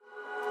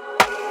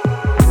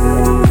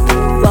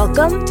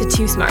Welcome to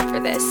Too Smart for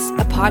This,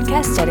 a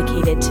podcast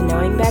dedicated to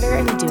knowing better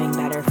and doing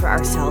better for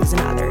ourselves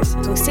and others,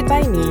 hosted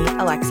by me,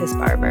 Alexis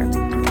Barber.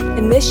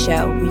 In this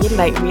show, we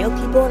invite real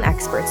people and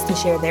experts to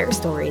share their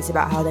stories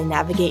about how they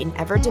navigate an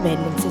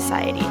ever-demanding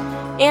society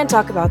and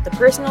talk about the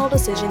personal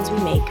decisions we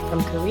make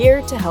from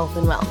career to health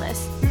and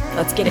wellness.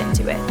 Let's get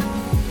into it.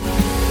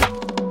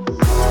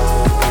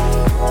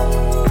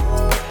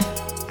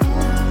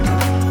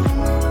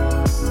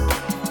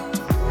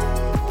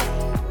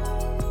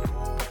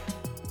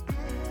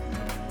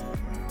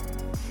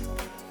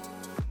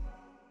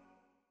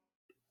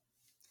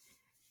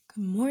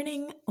 Good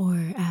morning or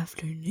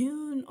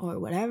afternoon or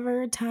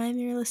whatever time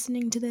you're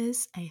listening to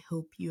this. I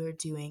hope you are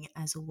doing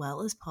as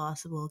well as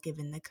possible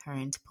given the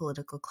current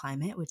political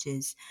climate, which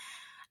is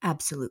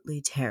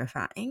absolutely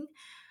terrifying.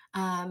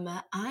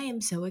 I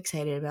am so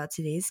excited about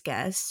today's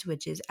guest,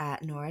 which is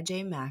at Nora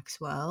J.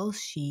 Maxwell.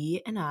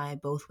 She and I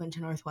both went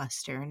to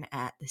Northwestern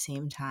at the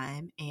same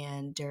time,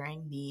 and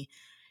during the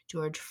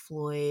George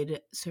Floyd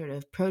sort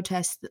of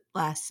protest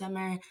last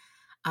summer,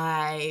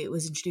 I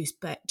was introduced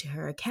to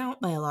her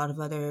account by a lot of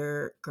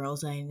other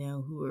girls I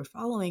know who were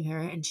following her,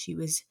 and she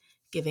was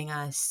giving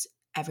us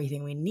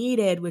everything we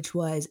needed, which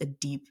was a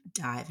deep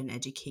dive in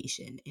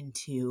education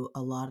into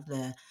a lot of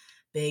the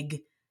big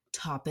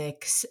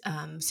topics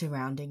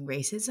surrounding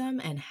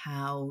racism and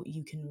how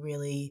you can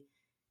really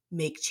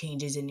make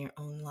changes in your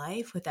own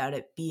life without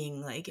it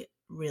being like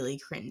really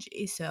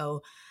cringy.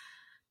 So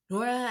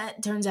Nora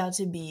turns out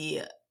to be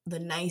the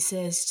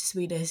nicest,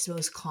 sweetest,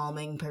 most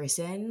calming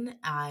person.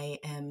 I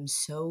am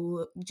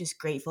so just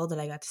grateful that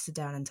I got to sit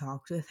down and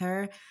talk with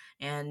her,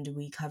 and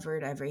we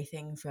covered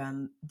everything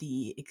from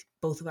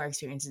both of our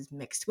experiences,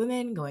 mixed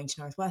women, going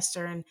to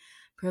Northwestern,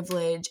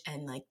 privilege,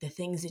 and like the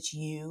things that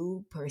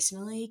you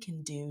personally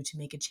can do to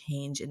make a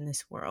change in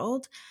this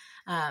world.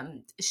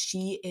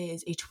 She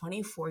is a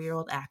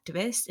 24-year-old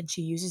activist, and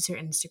she uses her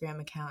Instagram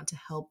account to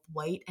help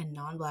white and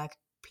non-Black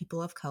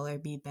people of color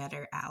be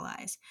better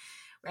allies.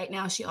 Right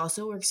now, she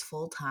also works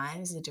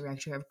full-time as the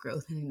director of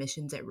growth and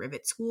admissions at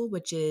Rivet School,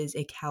 which is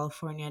a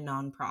California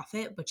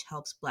nonprofit which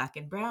helps Black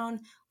and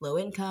Brown,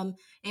 low-income,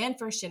 and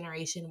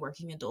first-generation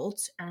working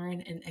adults earn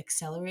an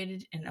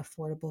accelerated and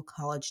affordable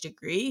college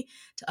degree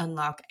to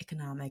unlock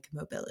economic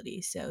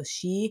mobility. So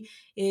she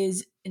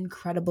is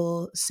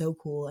incredible, so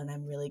cool, and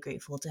I'm really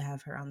grateful to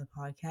have her on the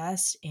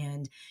podcast.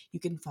 And you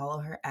can follow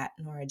her at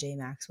Nora J.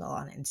 Maxwell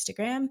on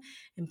Instagram.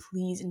 And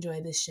please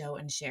enjoy this show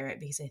and share it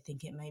because I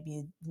think it might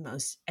be the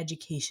most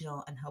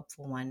educational and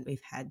helpful one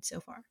we've had so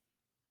far.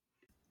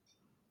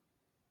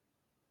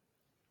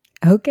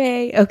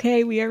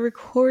 Okay, we are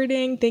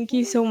recording. Thank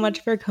you so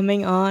much for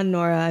coming on,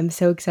 Nora. I'm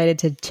so excited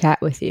to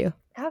chat with you.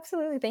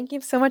 Absolutely. Thank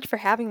you so much for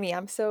having me.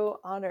 I'm so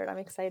honored. I'm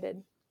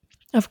excited.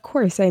 Of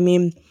course. I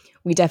mean,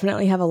 we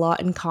definitely have a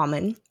lot in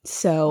common,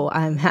 so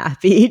I'm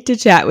happy to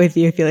chat with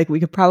you. I feel like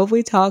we could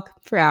probably talk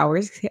for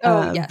hours,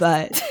 Yes.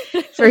 but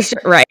for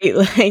sure, right?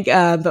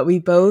 But we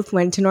both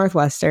went to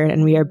Northwestern,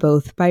 and we are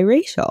both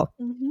biracial.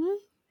 Mm-hmm.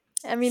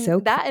 I mean, So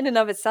that in and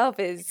of itself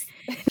is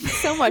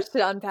so much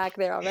to unpack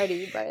there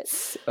already, but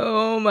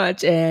so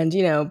much, and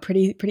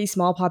pretty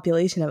small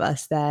population of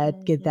us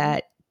that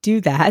do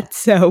that,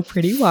 so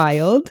pretty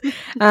wild.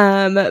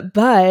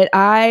 But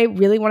I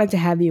really wanted to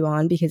have you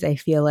on because I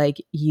feel like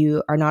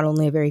you are not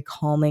only a very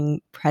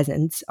calming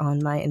presence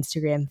on my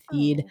Instagram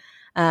feed,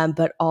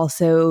 but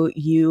also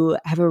you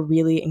have a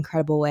really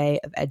incredible way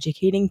of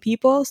educating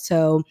people.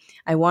 So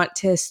I want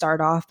to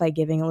start off by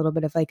giving a little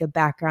bit of like a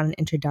background and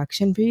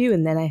introduction for you,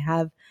 and then I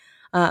have,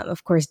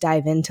 of course,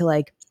 dive into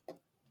like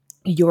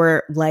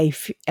your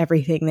life,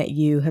 everything that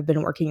you have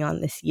been working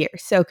on this year.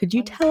 So could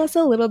you tell us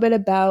a little bit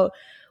about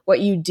what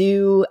you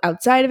do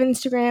outside of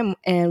Instagram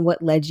and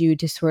what led you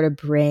to sort of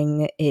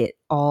bring it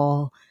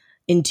all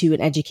into an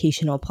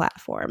educational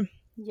platform?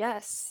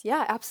 Yes.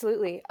 Yeah,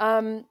 absolutely.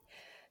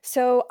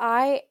 So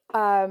I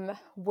I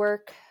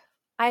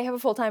have a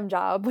full-time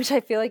job, which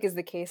I feel like is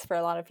the case for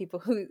a lot of people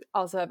who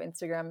also have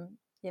Instagram,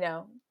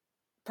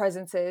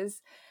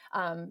 presences.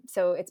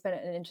 So it's been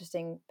an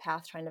interesting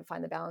path trying to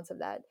find the balance of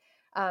that.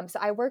 So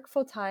I work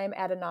full-time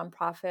at a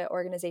nonprofit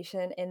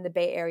organization in the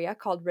Bay Area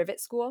called Rivet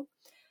School.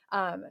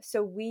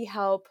 So we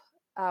help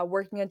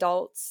working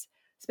adults,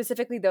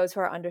 specifically those who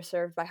are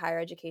underserved by higher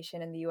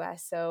education in the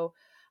U.S. So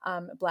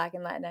Black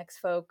and Latinx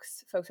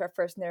folks who are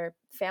first in their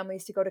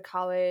families to go to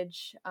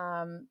college,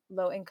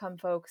 low-income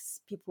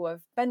folks, people who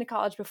have been to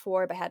college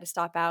before but had to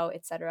stop out,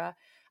 etc.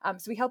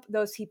 So we help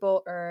those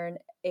people earn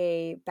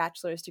a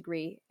bachelor's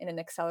degree in an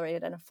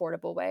accelerated and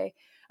affordable way.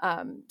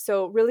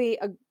 So really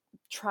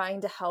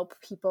trying to help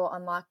people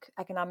unlock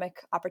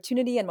economic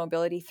opportunity and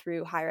mobility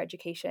through higher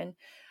education.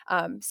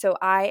 So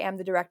I am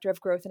the director of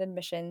growth and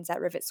admissions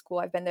at Rivet School.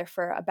 I've been there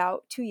for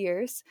about 2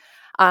 years,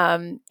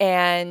 and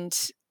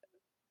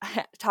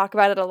I talk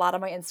about it a lot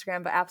on my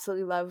Instagram, but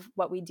absolutely love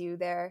what we do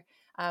there.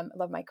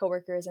 Love my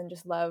coworkers and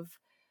just love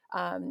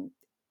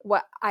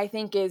what I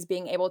think is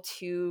being able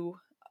to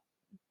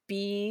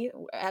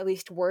at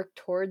least work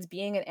towards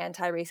being an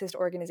anti-racist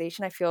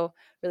organization. I feel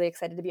really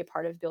excited to be a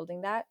part of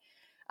building that.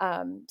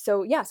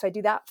 So I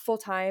do that full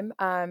time,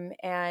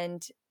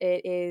 and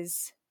it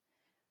is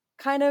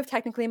kind of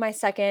technically my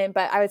second,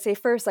 but I would say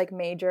first like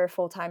major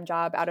full-time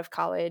job out of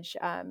college.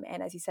 And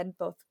as you said,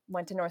 both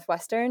went to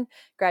Northwestern,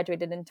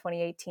 graduated in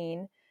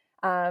 2018,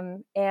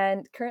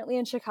 and currently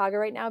in Chicago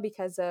right now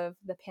because of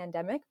the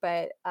pandemic,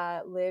 but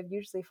live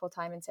usually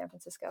full-time in San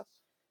Francisco.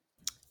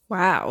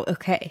 Wow.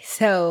 Okay.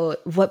 So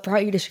what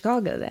brought you to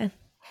Chicago then?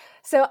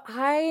 So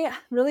I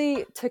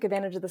really took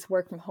advantage of this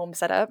work from home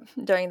setup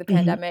during the Hmm.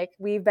 pandemic.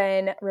 We've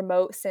been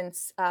remote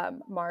since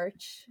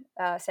March.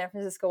 San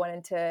Francisco went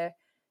into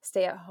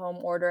stay at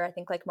home order, I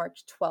think like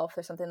March 12th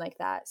or something like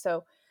that.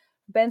 So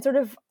been sort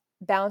of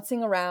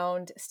bouncing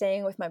around,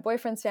 staying with my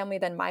boyfriend's family,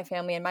 then my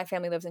family, and my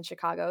family lives in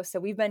Chicago. So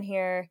we've been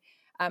here.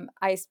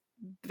 I've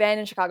been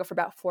in Chicago for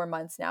about 4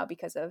 months now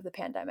because of the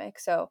pandemic.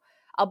 So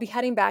I'll be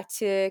heading back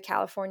to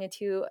California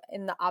too,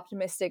 in the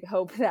optimistic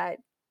hope that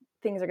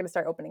things are going to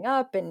start opening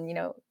up and,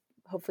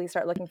 hopefully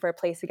start looking for a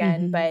place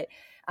again. Hmm. But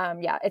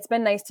it's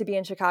been nice to be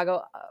in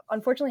Chicago.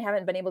 Unfortunately,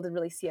 haven't been able to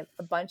really see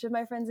a bunch of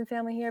my friends and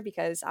family here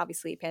because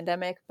obviously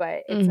pandemic,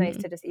 but it's nice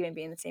Hmm. to just even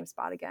be in the same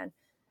spot again.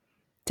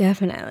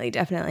 Definitely,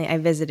 definitely. I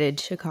visited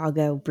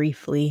Chicago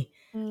briefly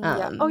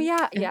Yeah. Oh, um,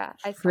 yeah. Yeah.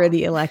 I for saw.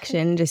 the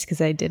election just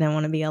because I didn't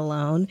want to be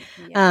alone.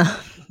 Yeah. Um,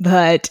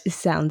 but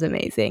sounds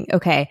amazing.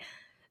 Okay,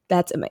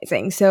 that's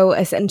amazing. So,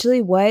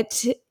 essentially,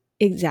 what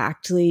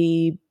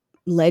exactly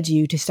led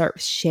you to start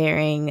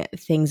sharing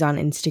things on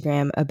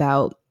Instagram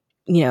about,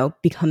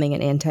 becoming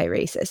an anti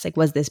racist? Like,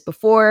 was this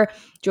before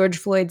George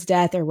Floyd's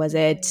death or was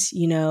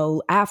Mhm.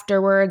 it,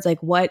 afterwards?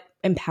 Like, what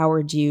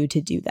empowered you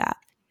to do that?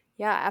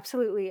 Yeah,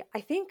 absolutely.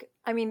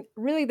 I mean,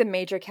 really the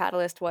major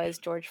catalyst was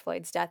George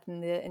Floyd's death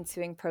and the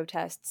ensuing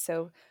protests.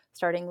 So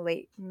starting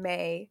late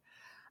May.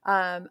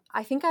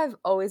 I think I've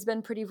always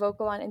been pretty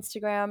vocal on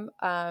Instagram,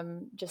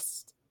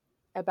 just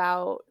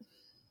about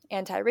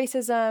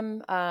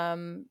anti-racism,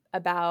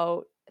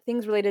 about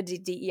things related to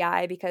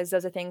DEI, because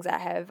those are things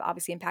that have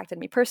obviously impacted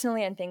me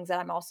personally and things that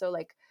I'm also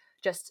like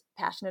just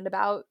passionate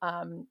about.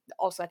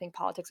 Also, I think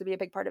politics would be a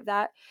big part of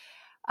that.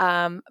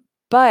 Um,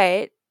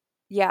 but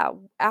yeah,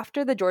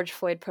 after the George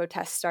Floyd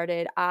protests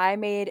started, I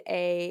made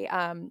a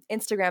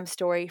Instagram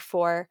story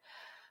for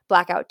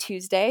Blackout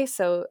Tuesday.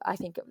 So I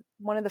think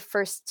one of the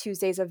first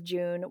Tuesdays of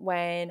June,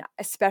 when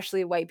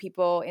especially white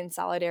people in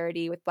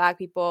solidarity with Black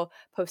people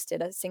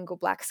posted a single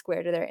Black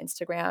square to their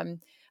Instagram,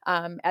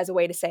 as a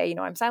way to say,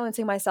 I'm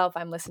silencing myself,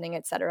 I'm listening,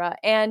 etc.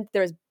 And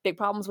there's big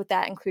problems with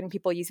that, including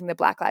people using the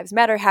Black Lives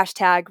Matter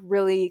hashtag,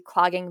 really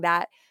clogging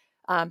that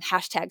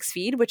hashtags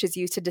feed, which is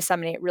used to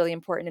disseminate really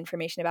important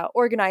information about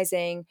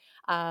organizing,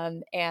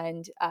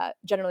 and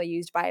generally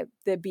used by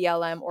the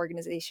BLM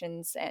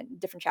organizations and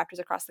different chapters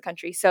across the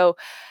country. So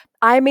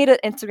I made an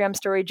Instagram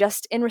story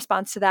just in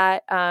response to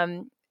that.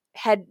 I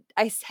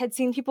had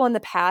seen people in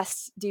the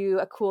past do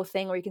a cool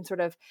thing where you can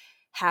sort of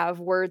have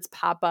words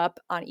pop up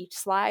on each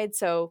slide.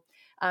 So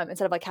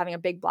instead of like having a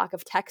big block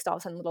of text, all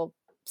of a sudden little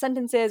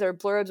sentences or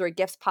blurbs or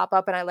gifs pop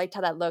up, and I liked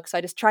how that looked. So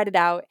I just tried it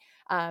out.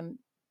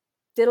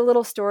 Did a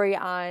little story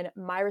on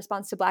my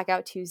response to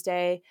Blackout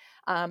Tuesday,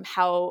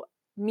 how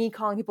me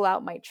calling people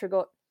out might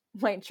trigger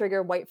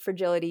white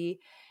fragility,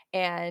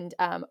 and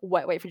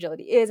what white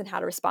fragility is and how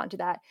to respond to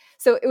that.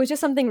 So it was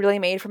just something really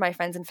made for my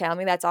friends and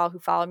family. That's all who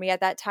followed me at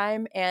that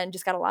time, and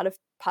just got a lot of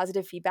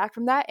positive feedback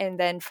from that. And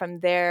then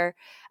from there,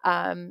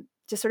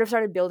 just sort of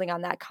started building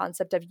on that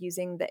concept of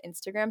using the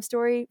Instagram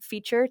story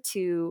feature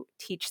to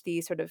teach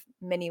these sort of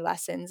mini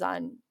lessons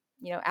on,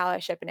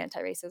 allyship and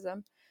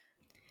anti-racism.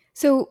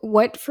 So,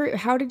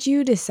 how did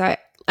you decide?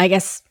 I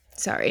guess,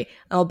 sorry,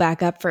 I'll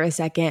back up for a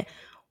second.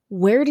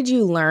 Where did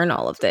you learn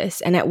all of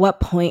this? And at what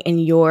point in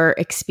your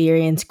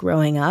experience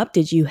growing up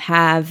did you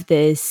have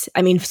this?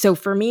 I mean, so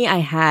for me, I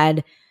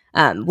had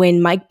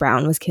when Mike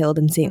Brown was killed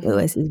in St.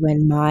 Louis, is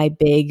when my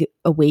big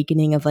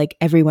awakening of like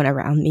everyone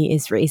around me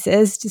is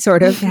racist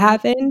sort of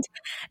happened.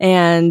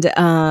 And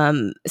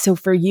so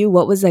for you,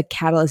 what was a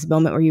catalyst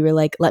moment where you were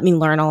like, let me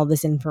learn all of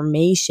this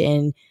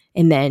information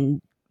and then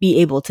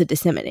be able to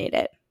disseminate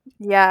it?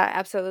 Yeah,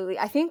 absolutely.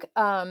 I think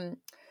I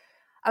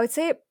would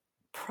say it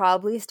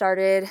probably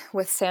started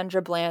with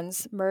Sandra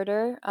Bland's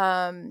murder.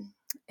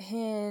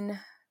 In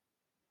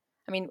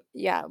I mean,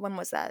 yeah, when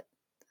was that?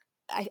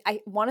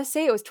 I want to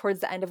say it was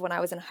towards the end of when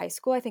I was in high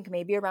school. I think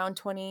maybe around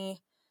 13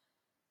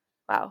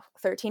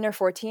 or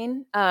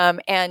 14.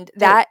 And Thir-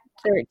 that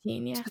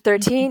 13, yeah.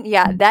 13,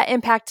 yeah, that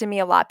impacted me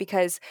a lot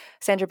because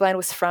Sandra Bland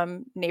was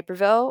from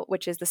Naperville,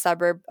 which is the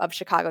suburb of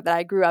Chicago that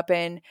I grew up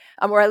in,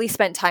 or at least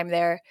spent time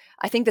there.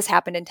 I think this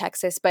happened in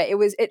Texas, but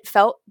it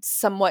felt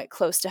somewhat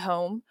close to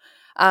home.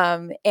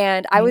 And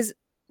I Right. was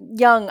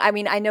young. I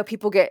mean, I know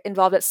people get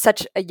involved at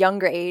such a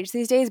younger age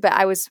these days, but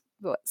I was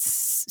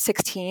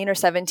 16 or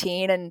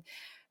 17, and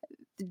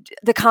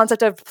the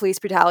concept of police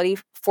brutality,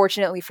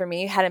 fortunately for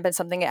me, hadn't been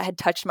something that had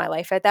touched my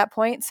life at that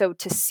point. So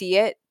to see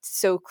it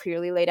so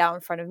clearly laid out in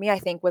front of me, I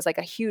think was like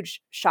a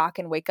huge shock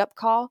and wake up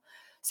call.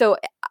 So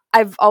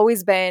I've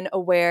always been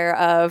aware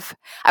of,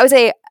 I would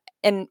say,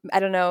 and I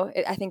don't know,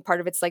 I think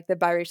part of it's like the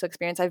biracial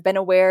experience. I've been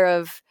aware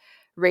of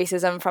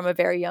racism from a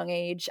very young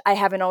age. I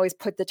haven't always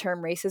put the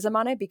term racism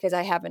on it because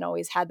I haven't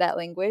always had that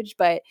language,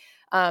 but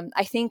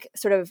I think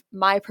sort of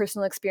my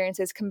personal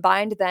experiences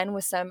combined then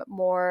with some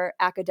more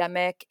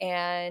academic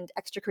and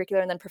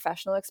extracurricular and then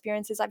professional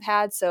experiences I've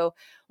had. So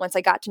once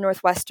I got to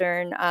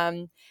Northwestern,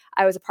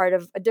 I was a part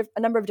of a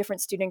number of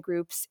different student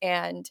groups,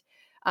 and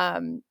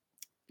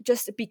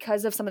just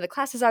because of some of the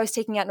classes I was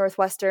taking at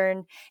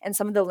Northwestern and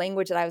some of the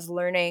language that I was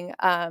learning,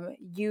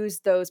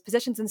 used those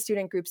positions in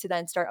student groups to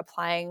then start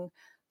applying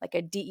like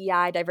a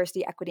DEI,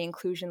 diversity, equity,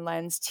 inclusion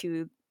lens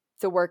to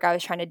the work I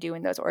was trying to do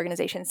in those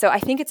organizations. So I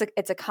think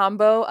it's a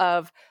combo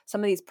of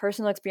some of these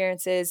personal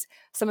experiences,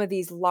 some of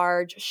these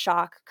large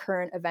shock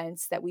current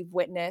events that we've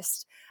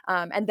witnessed,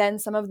 and then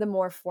some of the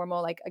more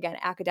formal, like again,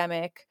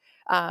 academic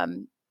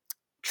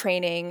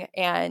training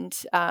and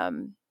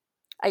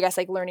I guess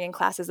like learning in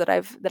classes that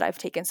I've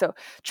taken. So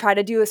try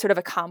to do a sort of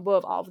a combo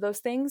of all of those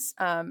things.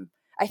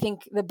 I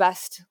think the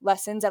best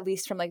lessons, at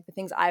least from like the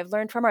things I've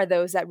learned from, are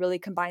those that really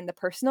combine the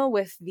personal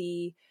with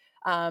the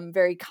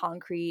very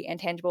concrete and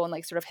tangible and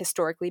like sort of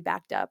historically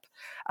backed up.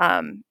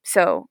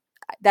 So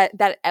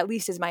that at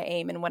least is my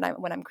aim, and when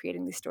I'm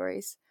creating these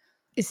stories,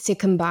 is to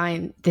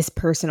combine this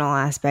personal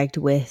aspect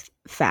with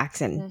facts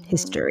and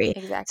history.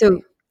 So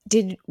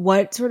exactly.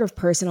 what sort of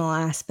personal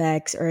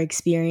aspects or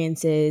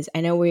experiences,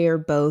 I know we are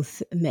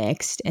both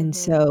mixed, and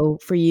so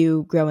for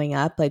you growing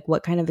up, like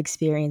what kind of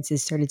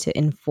experiences started to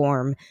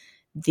inform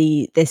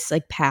this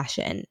like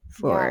passion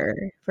Yeah.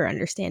 for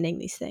understanding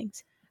these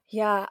things?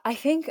 Yeah, I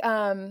think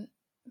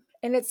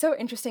and it's so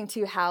interesting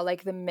too how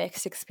like the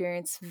mixed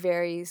experience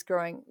varies It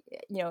growing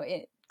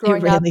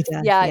up. really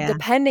does, Yeah, yeah.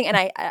 depending,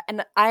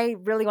 and I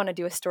really want to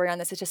do a story on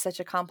this. It's just such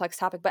a complex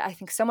topic, but I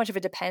think so much of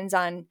it depends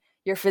on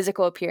your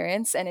physical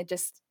appearance, and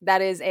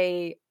that is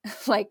a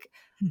like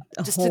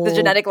A just the whole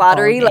genetic ball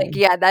lottery. Like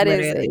game, yeah, that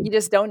is, literally. you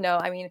just don't know.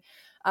 I mean,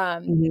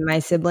 My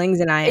siblings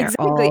and I are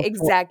exactly, all 8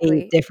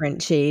 exactly.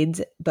 different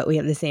shades, but we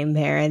have the same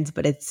parents,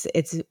 but it's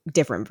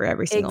different for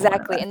every single one of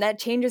Exactly, us. and that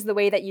changes the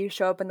way that you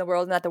show up in the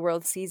world and that the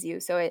world sees you.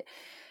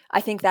 I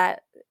think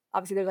that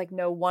obviously there's like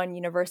no one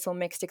universal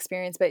mixed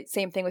experience, but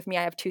same thing with me.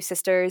 I have two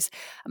sisters.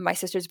 My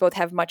sisters both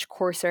have much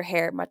coarser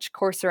hair, much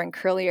coarser and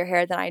curlier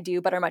hair than I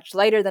do, but are much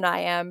lighter than I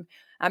am.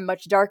 I'm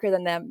much darker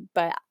than them,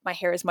 but my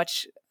hair is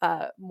much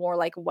more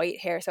like white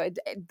hair. So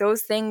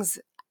those things,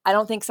 I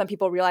don't think some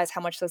people realize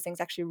how much those things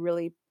actually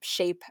really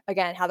shape,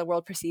 again, how the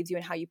world perceives you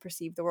and how you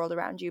perceive the world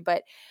around you.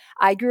 But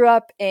I grew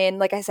up in,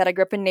 like I said, I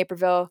grew up in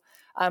Naperville.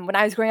 When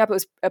I was growing up, it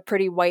was a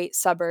pretty white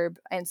suburb,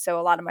 and so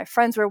a lot of my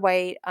friends were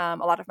white, a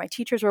lot of my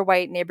teachers were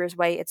white, neighbors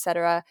white,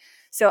 etc.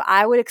 So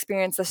I would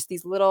experience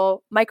these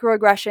little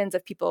microaggressions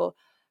of people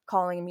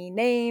calling me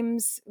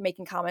names,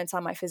 making comments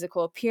on my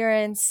physical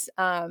appearance,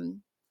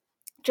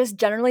 just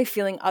generally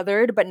feeling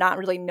othered, but not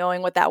really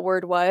knowing what that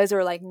word was,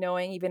 or like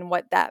knowing even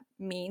what that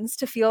means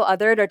to feel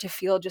othered or to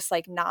feel just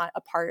like not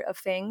a part of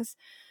things.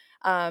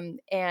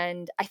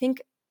 And I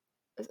think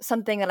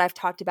something that I've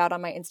talked about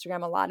on my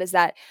Instagram a lot is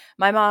that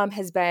my mom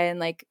has been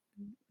like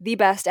the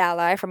best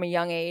ally from a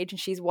young age, and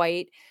she's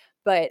white,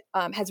 but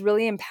has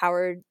really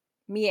empowered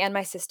me and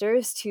my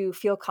sisters to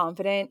feel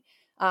confident,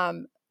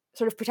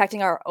 sort of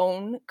protecting our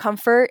own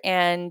comfort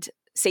and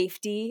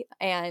safety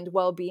and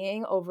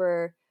well-being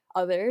over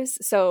others.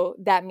 So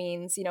that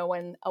means,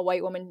 when a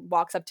white woman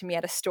walks up to me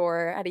at a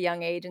store at a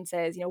young age and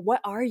says,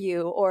 what are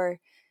you? Or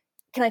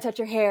can I touch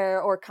your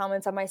hair? Or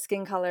comments on my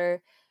skin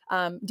color,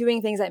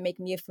 doing things that make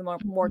me feel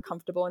more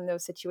comfortable in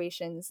those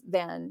situations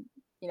than,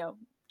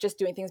 just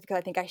doing things because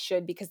I think I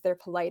should, because they're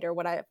polite or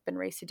what I've been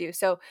raised to do.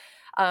 So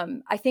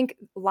I think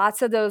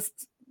lots of those,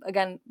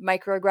 again,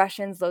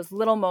 microaggressions, those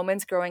little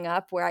moments growing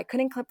up where I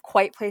couldn't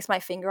quite place my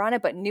finger on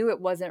it, but knew it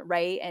wasn't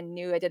right and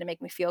knew it didn't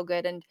make me feel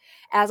good. And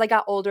as I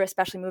got older,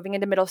 especially moving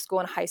into middle school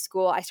and high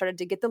school, I started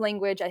to get the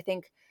language. I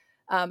think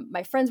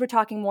my friends were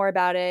talking more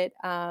about it.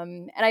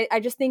 And I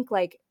just think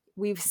like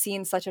we've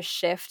seen such a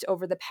shift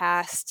over the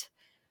past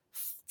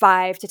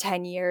 5 to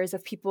 10 years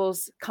of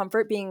people's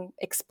comfort being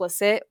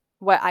explicit,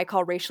 what I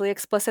call racially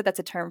explicit. That's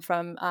a term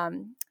from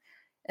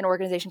an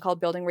organization called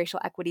Building Racial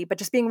Equity, but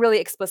just being really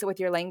explicit with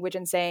your language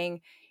and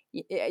saying,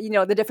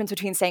 the difference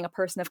between saying a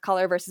person of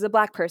color versus a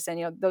Black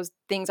person, those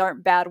things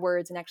aren't bad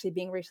words, and actually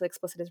being racially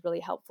explicit is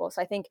really helpful.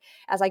 So I think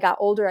as I got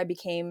older, I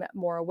became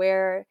more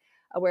aware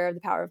of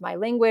the power of my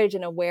language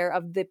and aware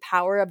of the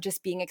power of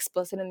just being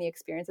explicit in the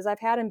experiences I've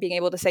had and being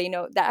able to say,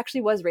 that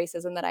actually was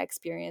racism that I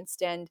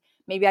experienced. And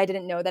maybe I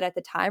didn't know that at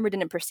the time or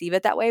didn't perceive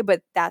it that way,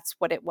 but that's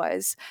what it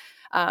was.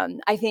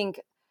 I think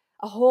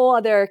a whole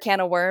other can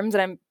of worms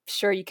that I'm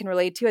sure you can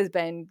relate to has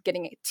been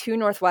getting to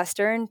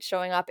Northwestern,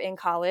 showing up in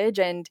college,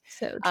 and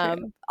So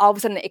true. all of a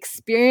sudden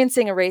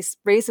experiencing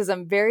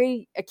racism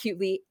very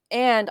acutely,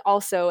 and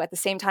also at the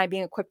same time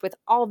being equipped with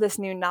all this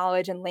new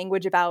knowledge and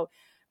language about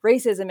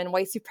racism and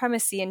white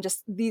supremacy and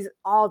just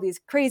all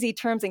these crazy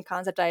terms and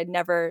concepts I had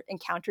never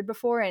encountered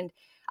before. And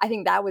I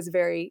think that was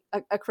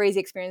a crazy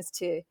experience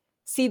to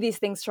see these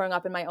things showing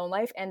up in my own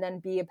life and then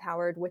be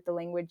empowered with the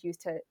language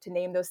used to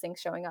name those things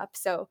showing up.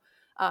 So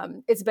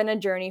it's been a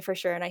journey for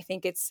sure. And I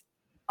think it's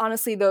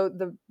honestly, though,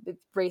 the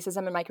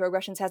racism and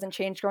microaggressions hasn't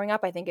changed growing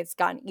up, I think it's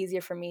gotten easier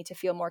for me to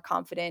feel more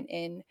confident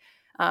in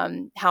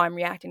how I'm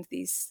reacting to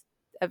these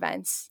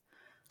events.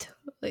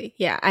 Totally.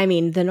 Yeah. I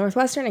mean, the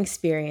Northwestern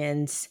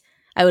experience,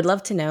 I would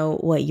love to know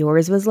what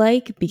yours was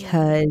like,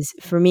 because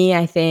for me,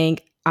 I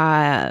think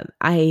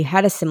I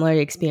had a similar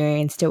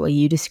experience to what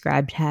you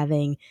described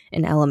having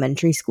in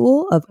elementary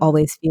school, of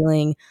always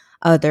feeling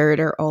othered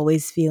or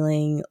always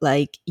feeling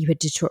like you had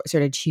to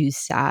sort of choose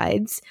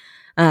sides.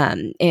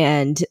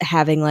 And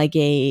having like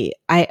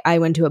I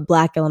went to a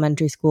Black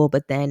elementary school,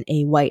 but then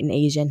a white and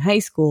Asian high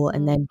school.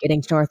 And then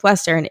getting to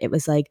Northwestern, it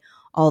was like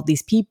all of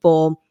these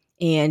people,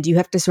 and you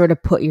have to sort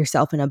of put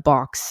yourself in a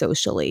box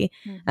socially,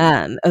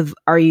 of,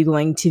 are you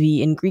going to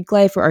be in Greek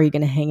life, or are you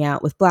going to hang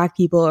out with Black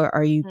people, or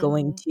are you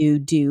going to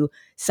do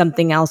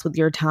something else with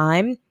your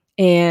time?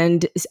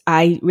 And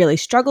I really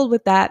struggled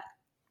with that,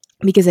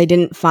 because I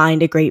didn't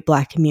find a great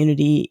Black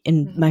community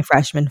in my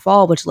freshman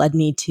fall, which led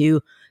me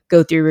to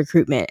go through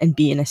recruitment and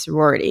be in a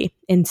sorority.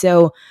 And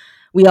so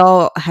we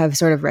all have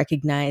sort of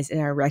recognized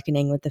and are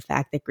reckoning with the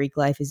fact that Greek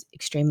life is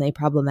extremely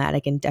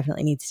problematic and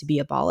definitely needs to be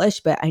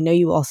abolished. But I know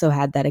you also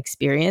had that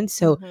experience.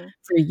 So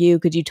for you,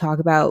 could you talk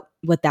about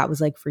what that was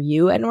like for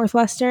you at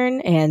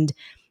Northwestern? And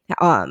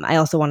I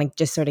also want to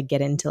just sort of get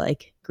into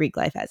like Greek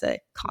life as a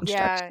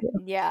construct too.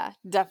 Yeah,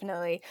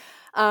 definitely.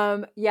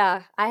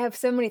 Yeah, I have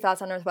so many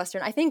thoughts on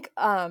Northwestern. I think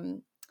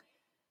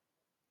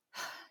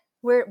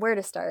where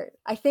to start?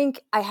 I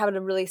think I had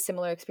a really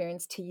similar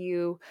experience to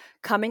you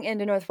coming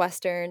into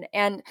Northwestern.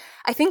 And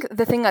I think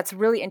the thing that's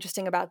really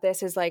interesting about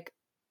this is like,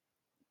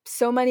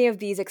 so many of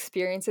these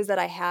experiences that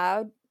I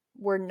had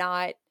were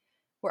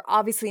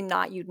obviously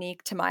not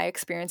unique to my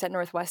experience at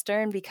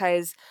Northwestern,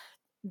 because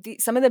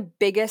some of the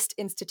biggest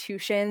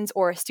institutions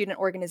or student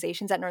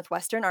organizations at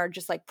Northwestern are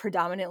just like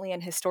predominantly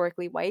and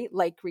historically white,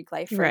 like Greek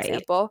life, for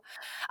example.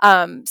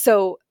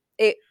 So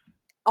it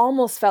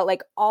almost felt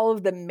like all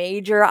of the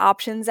major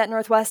options at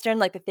Northwestern,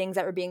 like the things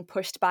that were being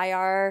pushed by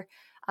our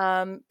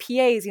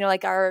PAs,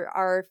 like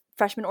our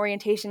freshman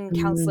orientation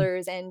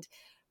counselors and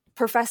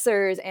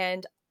professors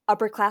and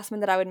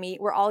upperclassmen that I would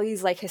meet, were all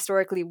these like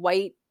historically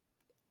white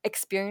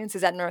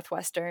experiences at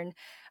Northwestern.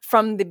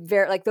 From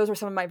the those were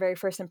some of my very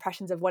first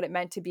impressions of what it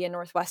meant to be a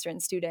Northwestern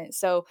student.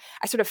 So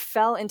I sort of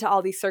fell into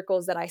all these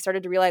circles that I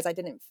started to realize I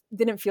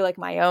didn't feel like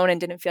my own, and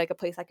didn't feel like a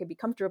place I could be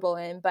comfortable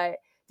in, but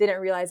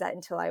didn't realize that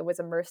until I was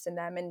immersed in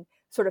them, and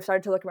sort of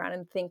started to look around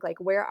and think like,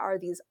 where are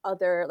these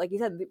other, like you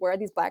said, where are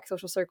these Black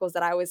social circles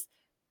that I was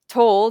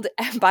told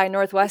by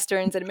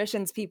Northwestern's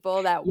admissions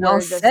people that Y'all were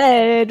just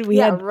said we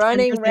had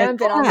running 10%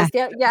 rampant on this.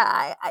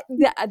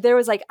 Black. There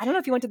was like, I don't know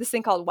if you went to this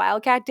thing called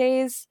Wildcat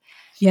Days.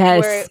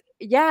 Yes.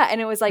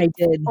 And it was like I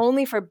did.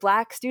 only for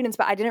Black students,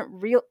 but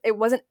it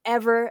wasn't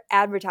ever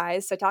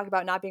advertised. So talk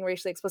about not being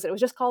racially explicit. It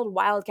was just called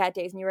Wildcat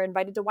Days, and you were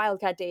invited to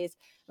Wildcat Days.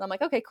 And I'm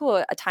like, okay,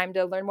 cool. A time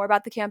to learn more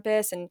about the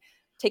campus and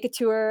take a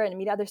tour and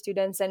meet other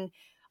students. And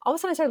all of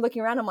a sudden I started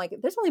looking around. I'm like,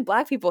 there's only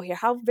Black people here.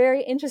 How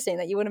very interesting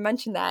that you would have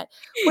mentioned that,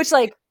 which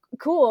like,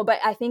 cool. But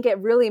I think it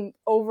really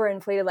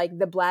overinflated like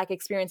the Black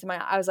experience in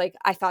I was like,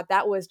 I thought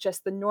that was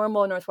just the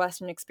normal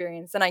Northwestern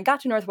experience. And I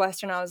got to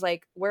Northwestern, I was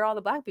like, where are all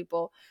the Black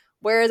people?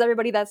 Where is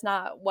everybody that's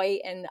not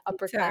white and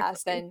upper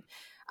class? And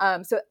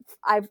so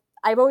I've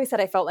always said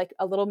I felt like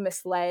a little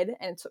misled,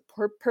 and it's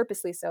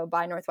purposely so,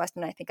 by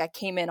Northwestern. I think I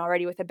came in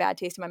already with a bad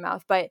taste in my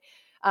mouth. But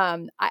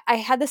I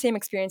had the same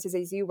experiences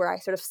as you, where I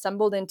sort of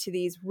stumbled into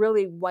these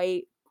really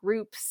white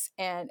groups,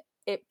 and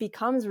it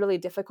becomes really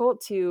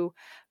difficult to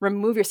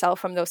remove yourself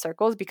from those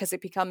circles, because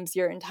it becomes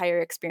your entire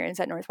experience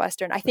at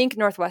Northwestern. I think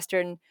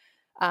Northwestern,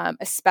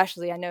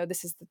 especially, I know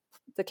this is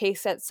the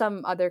case at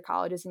some other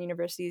colleges and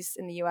universities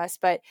in the US,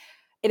 but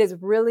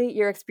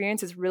your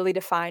experience is really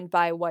defined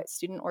by what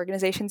student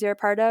organizations you're a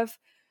part of.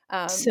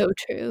 So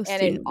true.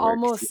 And it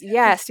almost,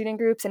 student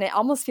groups. And it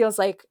almost feels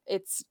like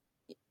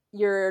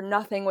you're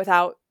nothing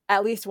without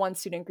at least one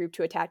student group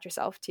to attach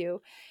yourself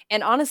to.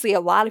 And honestly,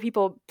 a lot of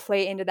people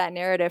play into that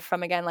narrative,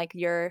 from, again, like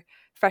your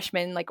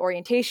freshman, like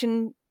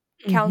orientation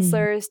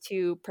counselors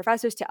to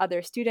professors to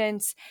other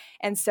students.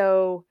 And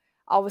so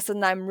all of a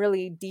sudden I'm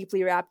really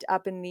deeply wrapped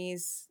up in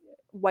these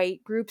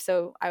white groups.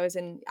 So I was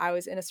in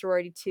a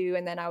sorority too.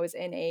 And then I was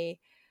in a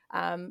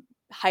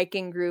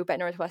hiking group at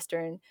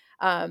Northwestern,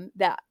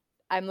 that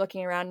I'm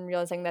looking around and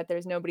realizing that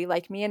there's nobody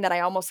like me, and that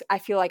I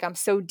feel like I'm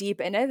so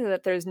deep in it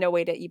that there's no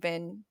way to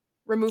even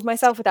remove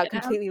myself without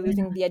completely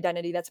losing the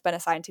identity that's been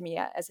assigned to me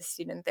as a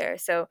student there.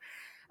 So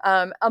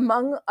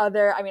among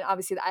other, I mean,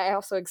 obviously I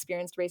also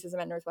experienced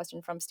racism at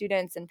Northwestern from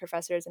students and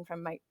professors, and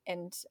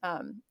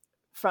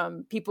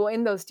from people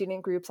in those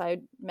student groups I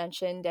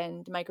mentioned,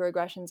 and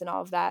microaggressions and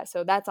all of that.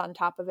 So that's on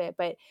top of it.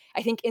 But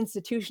I think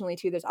institutionally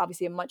too, there's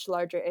obviously a much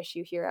larger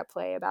issue here at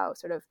play about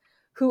sort of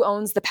who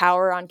owns the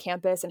power on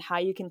campus, and how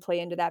you can play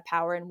into that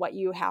power, and what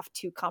you have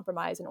to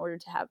compromise in order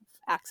to have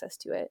access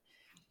to it.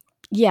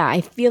 Yeah,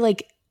 I feel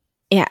like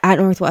at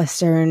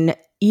Northwestern,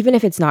 even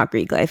if it's not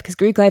Greek life, because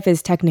Greek life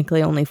is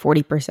technically only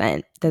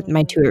 40%, that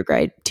my tour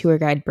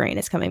guide brain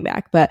is coming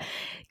back, but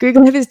Greek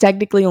life is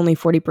technically only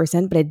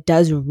 40%, but it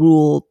does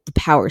rule the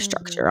power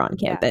structure on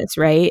Yeah. campus,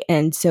 right?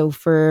 And so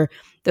for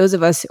those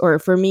of us, or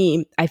for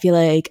me, I feel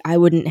like I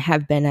wouldn't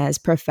have been as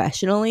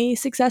professionally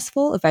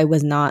successful if I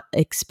was not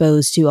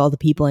exposed to all the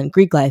people in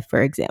Greek life,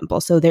 for example.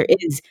 So there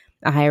is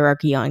a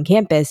hierarchy on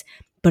campus,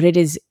 but it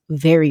is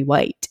very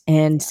white.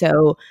 And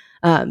so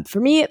for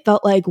me, it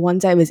felt like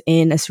once I was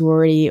in a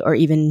sorority or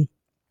even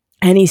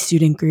any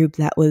student group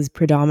that was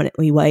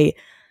predominantly white,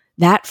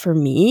 that for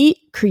me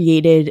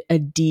created a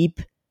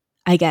deep,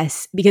 I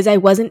guess, because I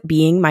wasn't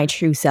being my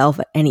true self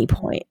at any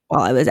point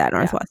while I was at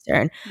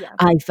Northwestern. Yeah.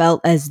 I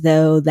felt as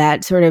though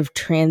that sort of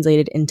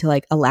translated into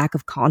like a lack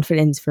of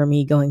confidence for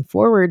me going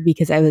forward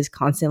because I was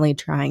constantly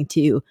trying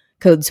to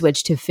code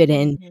switch to fit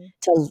in,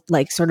 to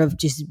like sort of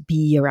just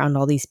be around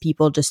all these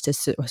people just to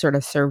sort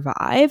of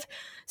survive.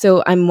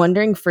 So I'm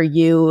wondering for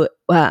you,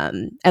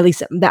 at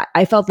least that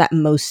I felt that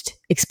most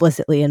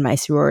explicitly in my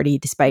sorority,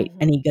 despite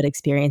any good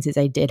experiences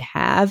I did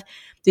have.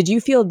 Did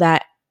you feel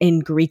that in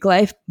Greek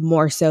life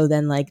more so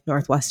than like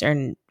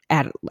Northwestern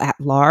at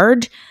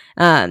large?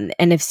 And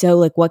if so,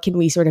 like what can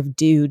we sort of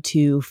do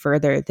to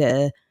further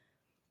the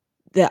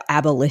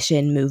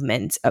abolition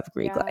movements of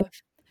Greek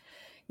life?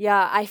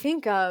 Yeah, I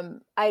think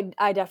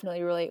I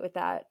definitely relate with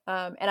that.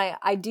 And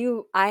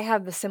I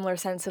have the similar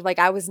sense of like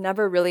I was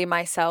never really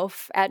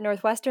myself at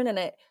Northwestern, and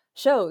it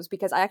shows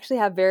because I actually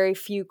have very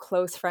few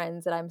close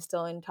friends that I'm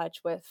still in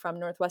touch with from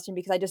Northwestern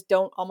because I just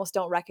almost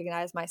don't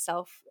recognize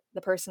myself,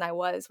 the person I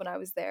was when I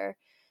was there.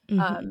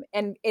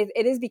 And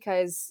it is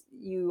because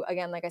you,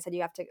 again, like I said,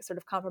 you have to sort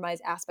of compromise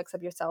aspects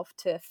of yourself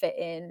to fit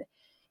in.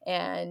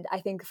 And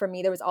I think for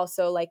me, there was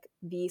also like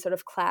the sort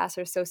of class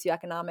or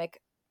socioeconomic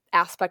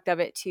aspect of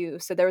it too.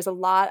 So there was a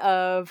lot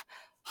of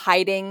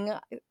hiding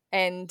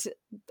and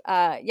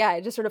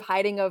just sort of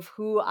hiding of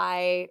who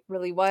I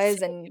really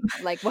was and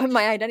like what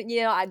my identity,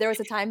 there was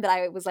a time that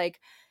I was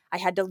like, I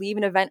had to leave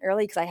an event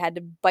early because I had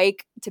to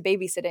bike to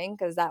babysitting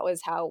because that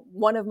was how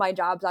one of my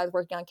jobs I was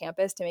working on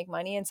campus to make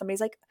money. And somebody's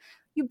like,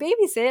 you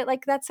babysit?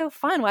 Like, that's so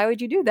fun. Why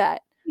would you do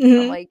that?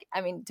 I'm like,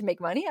 I mean, to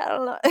make money? I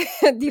don't know.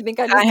 Do you think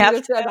I I just do have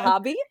this as a to,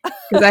 hobby?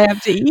 because I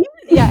have to eat.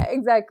 Yeah,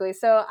 exactly.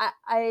 So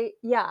I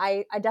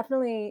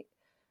definitely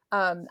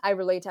I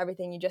relate to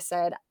everything you just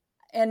said.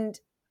 And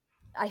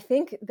I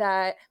think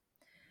that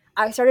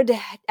I started to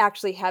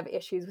actually have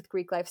issues with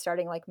Greek life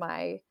starting like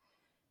my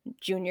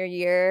junior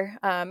year,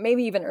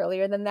 maybe even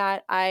earlier than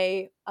that.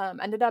 I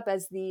ended up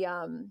as the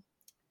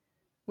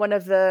one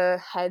of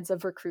the heads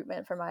of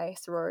recruitment for my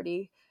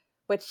sorority,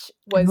 which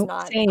was Oh,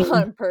 not same.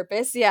 on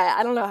purpose. Yeah,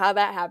 I don't know how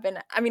that happened.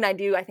 I mean, I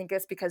do. I think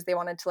it's because they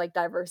wanted to like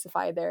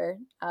diversify their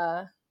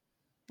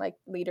like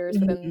leaders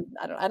within.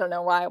 I don't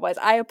know why it was.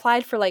 I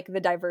applied for like the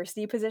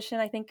diversity position.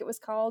 I think it was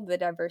called the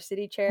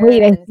diversity chair,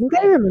 Wait, I and think I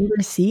instead, remember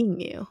seeing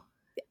you.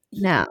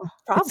 No,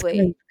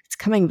 probably. it's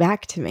coming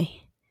back to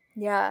me.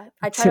 Yeah,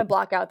 I try So, to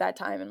block out that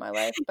time in my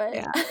life, but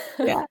yeah,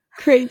 yeah,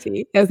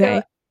 crazy. so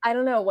Okay. I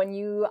don't know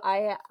when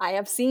I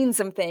have seen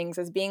some things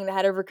as being the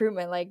head of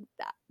recruitment like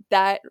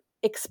that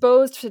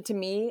exposed to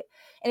me,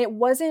 and it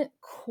wasn't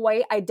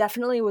quite. I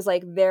definitely was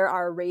like there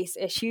are race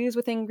issues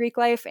within Greek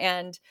life,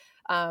 and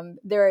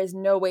there is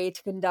no way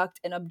to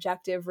conduct an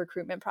objective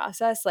recruitment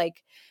process.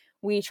 Like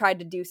we tried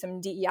to do some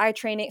DEI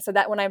training, so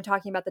that when I'm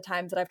talking about the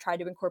times that I've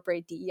tried to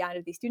incorporate DEI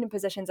into these student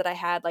positions that I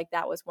had, like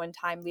that was one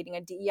time leading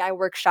a DEI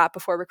workshop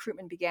before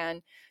recruitment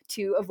began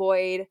to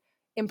avoid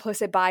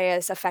implicit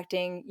bias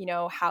affecting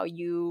how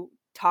you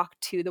talk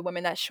to the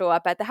women that show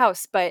up at the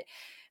house. But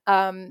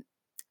um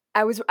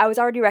I was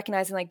already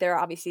recognizing like there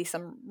are obviously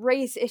some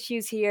race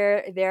issues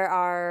here, there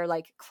are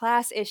like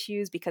class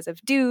issues because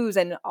of dues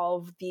and all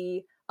of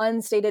the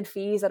unstated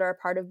fees that are a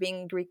part of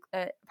being Greek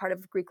part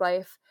of Greek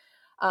life.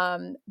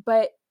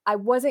 But I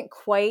wasn't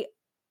quite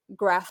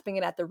grasping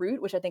it at the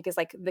root, which I think is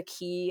like the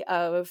key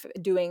of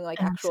doing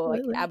like actual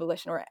like Absolutely.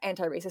 abolition or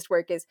anti-racist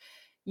work is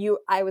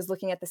I was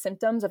looking at the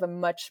symptoms of a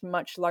much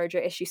larger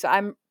issue. So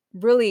I'm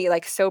really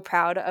like so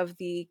proud of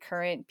the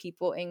current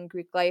people in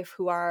Greek life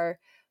who are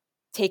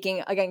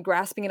taking, again,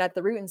 grasping it at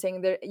the root and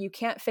saying that you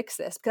can't fix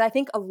this. Because I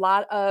think a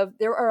lot of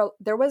there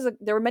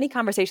were many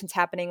conversations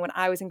happening when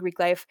I was in Greek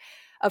life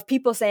of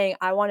people saying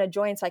I want to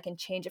join so I can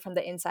change it from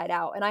the inside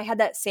out. And I had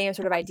that same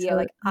sort of idea,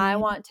 like I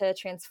Absolutely. want to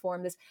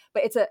transform this,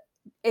 but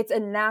it's a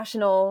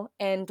national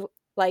and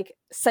like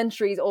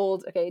centuries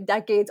old, okay,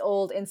 decades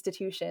old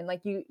institution.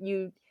 Like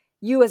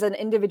you as an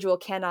individual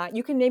cannot,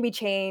 you can maybe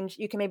change,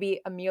 you can maybe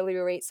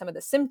ameliorate some of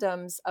the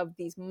symptoms of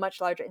these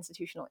much larger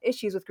institutional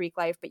issues with Greek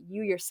life, but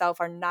you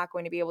yourself are not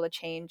going to be able to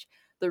change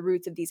the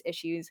roots of these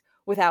issues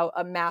without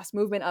a mass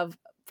movement of,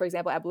 for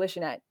example,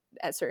 abolition at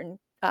certain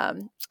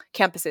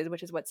campuses,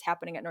 which is what's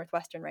happening at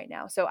Northwestern right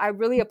now. So I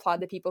really applaud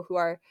the people who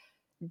are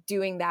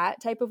doing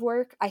that type of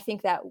work. I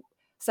think that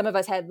some of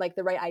us had like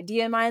the right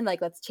idea in mind, like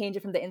let's change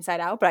it from the inside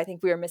out, but I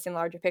think we were missing a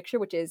larger picture,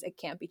 which is it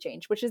can't be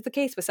changed, which is the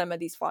case with some of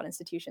these flawed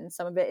institutions.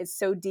 Some of it is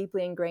so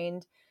deeply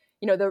ingrained,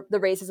 the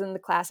racism, the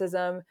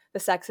classism, the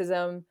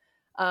sexism,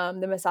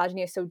 The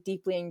misogyny is so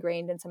deeply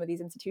ingrained in some of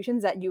these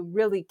institutions that you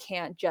really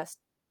can't just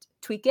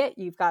tweak it.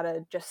 You've got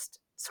to just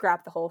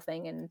scrap the whole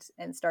thing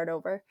and start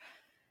over.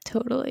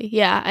 Totally.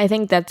 Yeah, I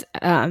think that's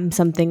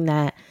something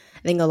that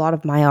I think a lot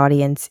of my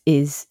audience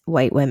is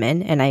white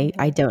women, and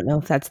I don't know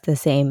if that's the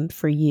same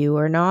for you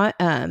or not.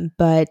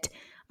 But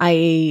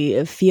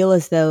I feel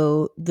as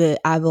though the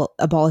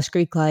abolish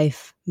Greek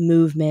life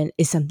movement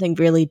is something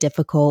really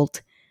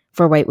difficult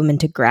for white women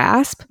to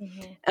grasp.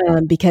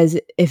 Because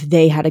if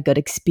they had a good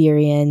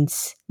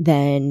experience,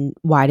 then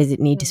why does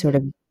it need to sort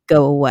of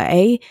go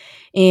away?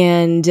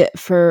 And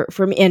for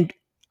me, and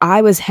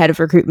I was head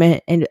of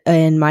recruitment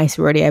in my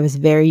sorority. I was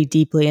very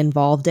deeply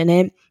involved in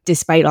it.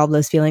 Despite all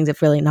those feelings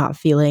of really not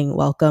feeling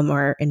welcome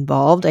or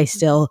involved, I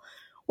still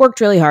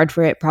worked really hard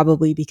for it,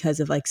 probably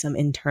because of like some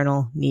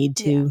internal need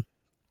to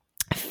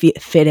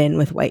fit in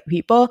with white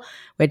people,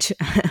 which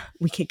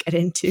we could get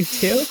into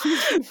too.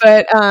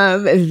 But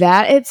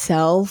that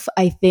itself,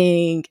 I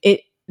think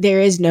there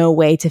is no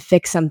way to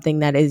fix something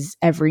that is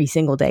every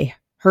single day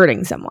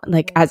hurting someone.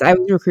 Like as I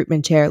was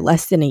recruitment chair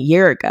less than a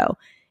year ago,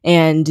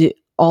 and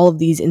all of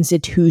these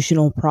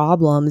institutional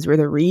problems were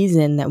the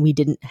reason that we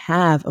didn't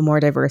have a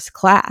more diverse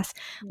class,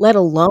 let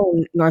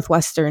alone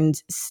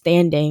Northwestern's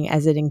standing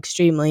as an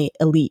extremely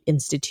elite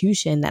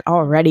institution that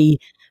already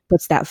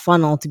puts that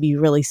funnel to be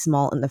really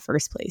small in the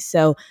first place.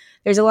 So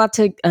there's a lot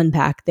to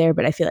unpack there,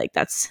 but I feel like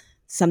that's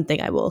something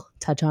I will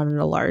touch on in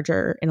a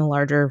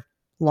longer,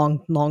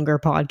 longer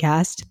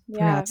podcast,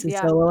 perhaps a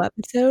solo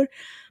episode.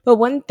 But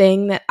one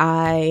thing that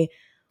I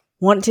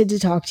wanted to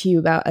talk to you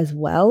about as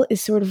well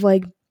is sort of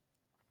like,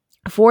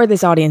 for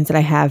this audience that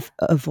I have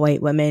of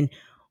white women,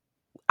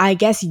 I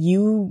guess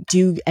you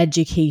do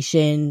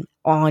education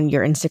on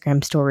your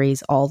Instagram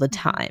stories all the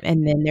time.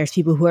 And then there's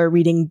people who are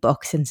reading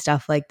books and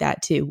stuff like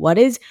that too. What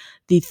is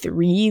the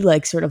three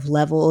like sort of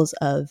levels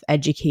of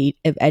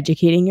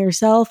educating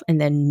yourself and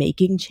then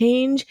making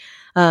change,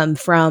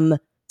 from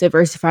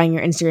diversifying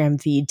your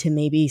Instagram feed to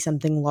maybe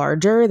something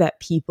larger that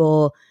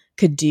people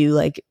could do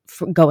like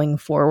going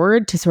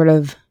forward to sort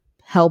of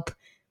help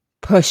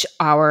push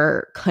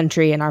our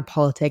country and our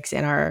politics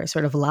and our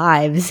sort of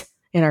lives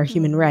and our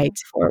human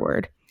rights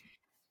forward?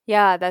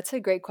 Yeah, that's a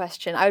great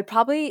question. I would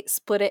probably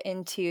split it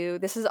into,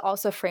 this is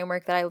also a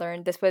framework that I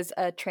learned. This was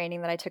a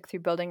training that I took through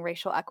building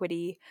racial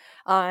equity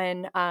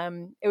on,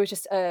 it was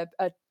just a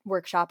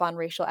workshop on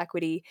racial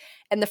equity.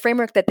 And the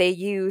framework that they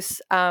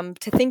use to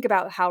think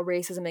about how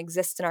racism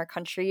exists in our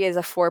country is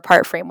a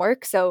 4-part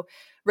framework. So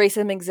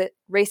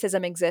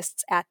racism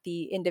exists at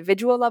the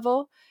individual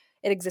level,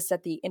 it exists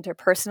at the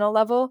interpersonal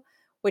level,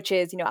 which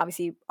is,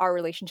 obviously our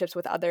relationships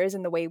with others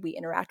and the way we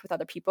interact with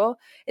other people.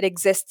 It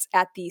exists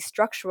at the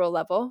structural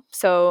level.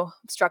 So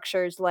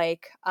structures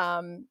like,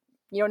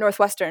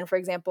 Northwestern, for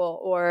example,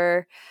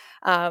 or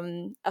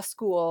a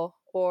school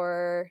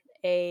or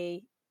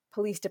a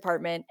police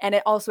department. And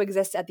it also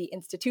exists at the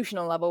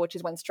institutional level, which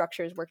is when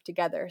structures work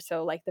together.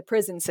 So like the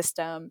prison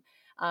system,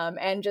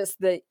 and just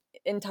the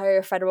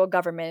entire federal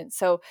government.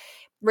 So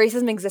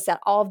racism exists at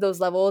all of those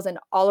levels, and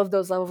all of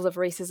those levels of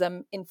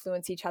racism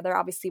influence each other.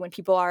 Obviously, when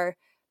people are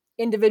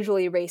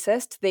individually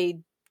racist, they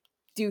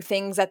do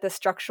things at the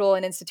structural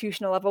and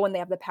institutional level when they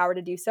have the power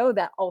to do so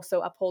that also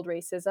uphold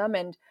racism.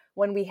 And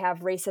when we have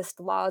racist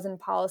laws and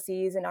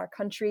policies in our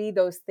country,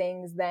 those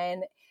things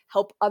then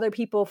help other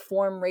people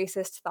form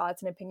racist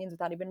thoughts and opinions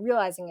without even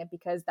realizing it,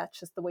 because that's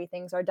just the way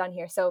things are done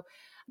here. So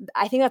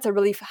I think that's a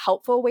really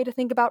helpful way to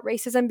think about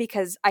racism,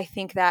 because I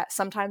think that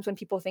sometimes when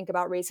people think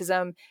about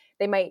racism,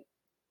 they might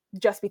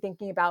just be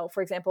thinking about,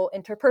 for example,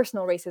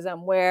 interpersonal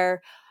racism,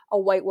 where a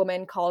white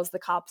woman calls the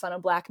cops on a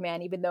black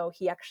man, even though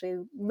he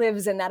actually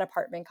lives in that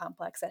apartment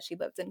complex that she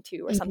lives in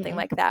too, or something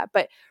like that.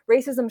 But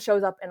racism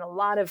shows up in a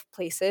lot of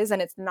places,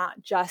 and it's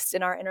not just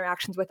in our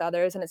interactions with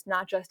others, and it's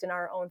not just in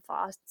our own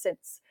thoughts.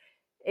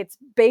 It's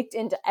baked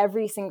into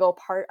every single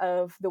part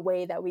of the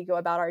way that we go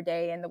about our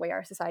day and the way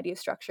our society is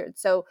structured.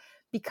 So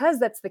because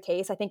that's the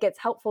case, I think it's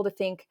helpful to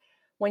think,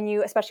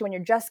 especially when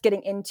you're just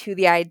getting into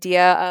the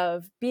idea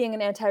of being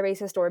an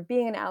anti-racist or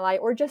being an ally,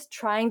 or just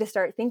trying to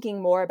start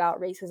thinking more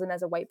about racism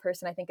as a white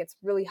person, I think it's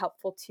really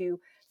helpful to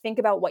think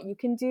about what you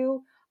can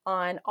do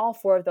on all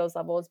 4 of those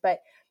levels. But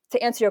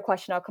to answer your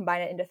question, I'll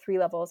combine it into 3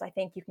 levels. I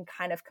think you can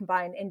kind of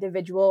combine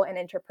individual and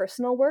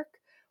interpersonal work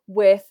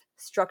with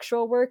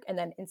structural work and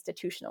then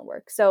institutional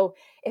work. So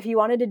if you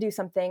wanted to do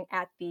something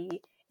at the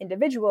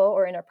individual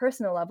or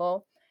interpersonal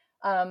level,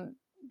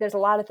 there's a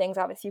lot of things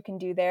obviously you can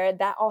do there.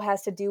 That all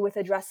has to do with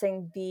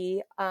addressing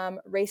the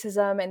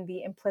racism and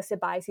the implicit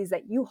biases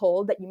that you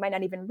hold, that you might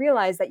not even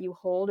realize that you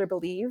hold or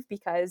believe,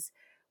 because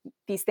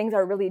these things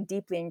are really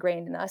deeply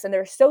ingrained in us. And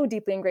they're so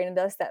deeply ingrained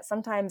in us that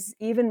sometimes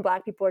even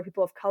Black people or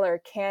people of color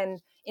can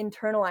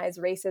internalize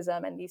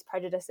racism and these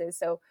prejudices.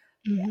 So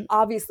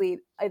obviously,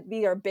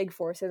 these are big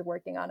forces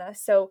working on us.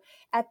 So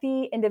at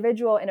the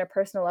individual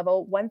interpersonal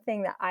level, one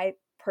thing that I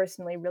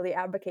personally really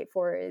advocate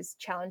for is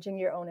challenging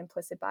your own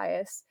implicit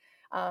bias.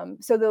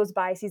 So those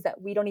biases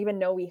that we don't even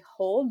know we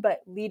hold,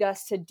 but lead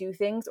us to do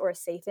things or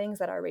say things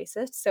that are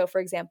racist. So for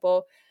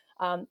example,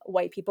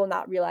 white people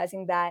not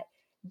realizing that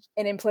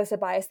an implicit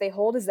bias they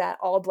hold is that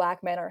all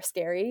Black men are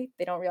scary.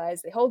 They don't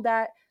realize they hold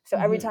that. So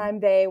every time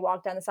they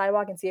walk down the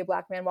sidewalk and see a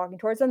Black man walking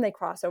towards them, they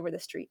cross over the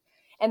street.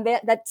 And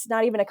that's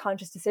not even a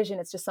conscious decision.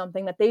 It's just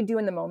something that they do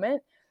in the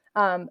moment.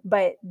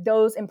 But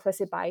those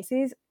implicit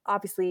biases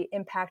obviously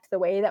impact the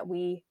way that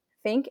we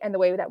think and the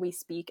way that we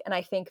speak. And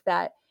I think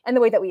that, and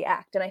the way that we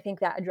act. And I think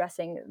that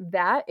addressing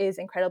that is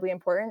incredibly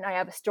important. I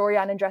have a story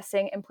on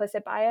addressing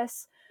implicit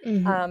bias.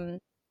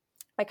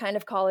 I kind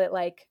of call it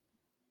like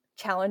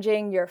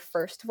challenging your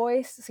first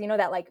voice. So, you know,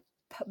 that like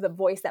the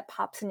voice that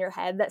pops in your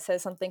head that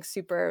says something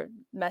super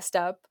messed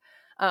up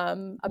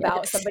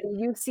about somebody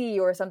you see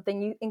or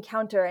something you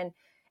encounter. And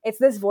it's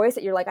this voice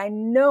that you're like, I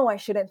know I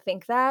shouldn't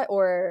think that,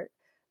 or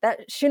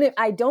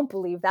I don't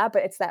believe that,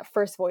 but it's that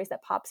first voice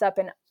that pops up.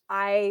 And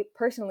I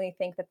personally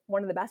think that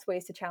one of the best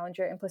ways to challenge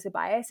your implicit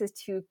bias is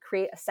to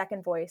create a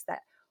second voice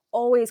that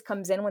always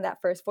comes in when that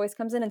first voice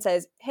comes in and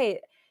says, hey,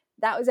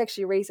 that was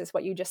actually racist,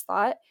 what you just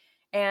thought.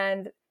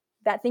 And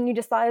that thing you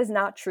just thought is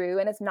not true,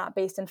 and it's not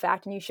based in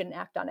fact, and you shouldn't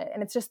act on it.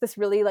 And it's just this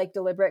really like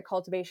deliberate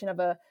cultivation of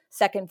a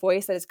second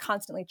voice that is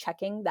constantly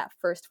checking that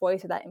first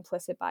voice or that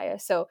implicit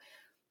bias. So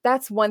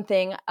that's one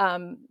thing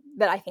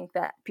that I think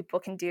that people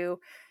can do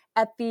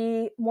at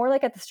the more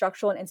like at the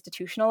structural and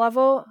institutional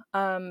level.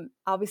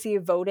 Obviously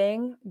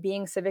voting,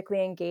 being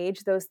civically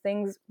engaged, those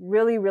things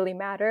really, really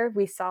matter.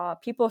 We saw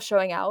people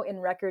showing out in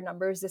record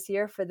numbers this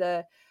year for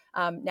the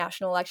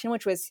national election,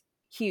 which was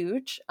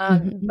huge.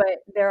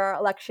 But there are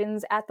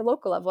elections at the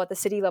local level, at the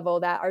city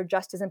level, that are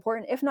just as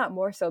important, if not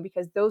more so,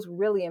 because those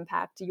really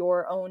impact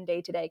your own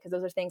day to day, because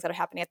those are things that are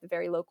happening at the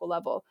very local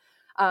level.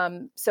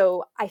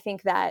 So I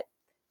think that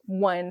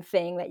one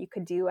thing that you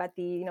could do at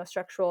the, you know,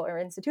 structural or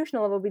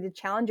institutional level would be to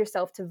challenge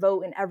yourself to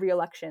vote in every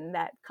election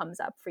that comes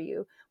up for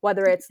you,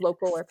 whether it's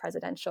local or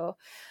presidential.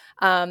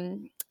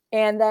 And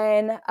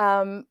then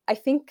I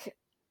think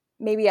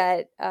maybe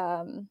at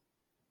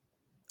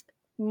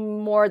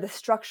more the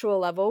structural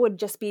level would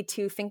just be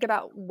to think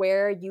about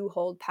where you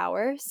hold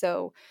power.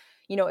 So,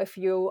 you know, if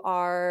you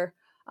are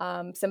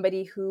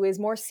somebody who is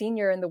more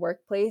senior in the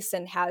workplace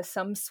and has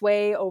some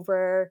sway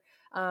over,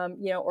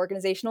 you know,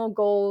 organizational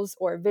goals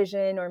or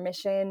vision or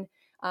mission,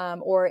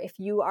 or if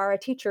you are a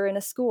teacher in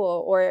a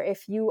school, or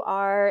if you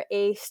are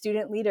a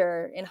student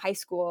leader in high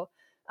school,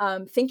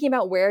 thinking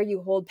about where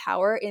you hold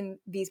power in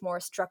these more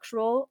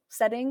structural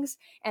settings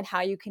and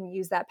how you can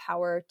use that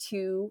power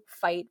to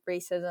fight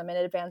racism and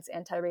advance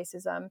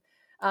anti-racism.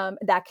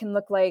 That can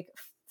look like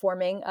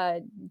forming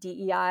a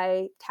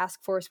DEI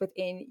task force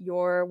within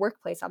your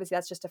workplace. Obviously,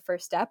 that's just a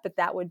first step, but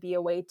that would be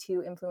a way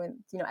to influence,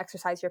 you know,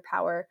 exercise your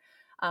power.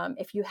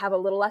 If you have a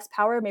little less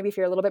power, maybe if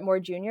you're a little bit more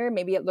junior,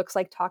 maybe it looks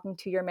like talking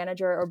to your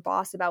manager or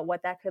boss about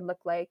what that could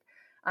look like.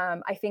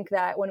 I think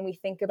that when we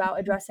think about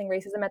addressing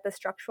racism at the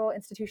structural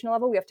institutional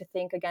level, we have to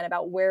think again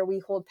about where we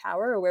hold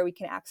power or where we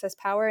can access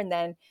power, and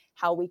then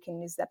how we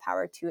can use that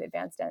power to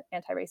advance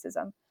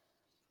anti-racism.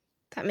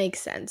 That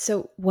makes sense.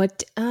 So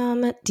what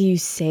do you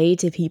say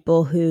to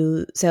people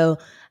who, so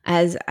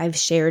as I've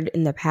shared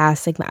in the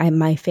past, like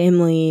my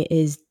family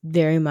is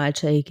very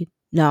much like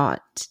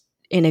not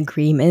in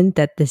agreement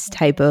that this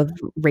type of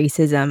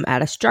racism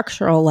at a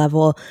structural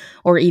level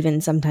or even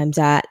sometimes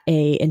at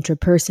a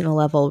interpersonal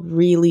level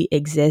really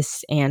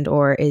exists and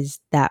or is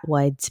that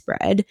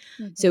widespread.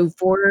 So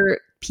for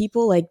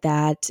people like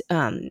that,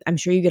 I'm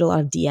sure you get a lot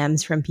of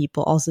DMs from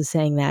people also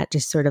saying that,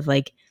 just sort of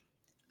like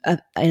in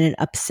an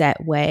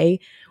upset way.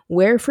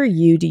 Where for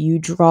you do you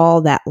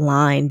draw that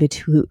line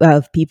between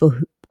of people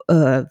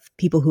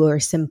who are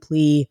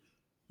simply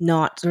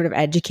not sort of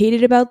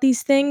educated about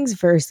these things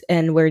versus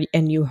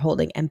and you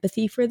holding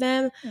empathy for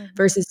them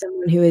versus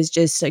someone who is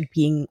just like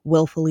being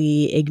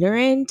willfully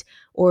ignorant,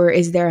 or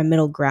is there a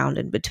middle ground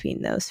in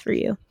between those for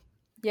you?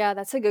 Yeah,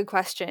 that's a good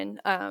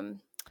question.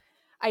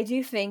 I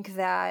do think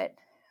that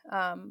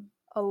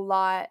a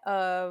lot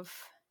of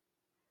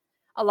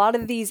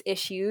these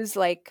issues,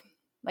 like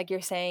you're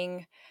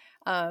saying,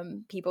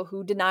 people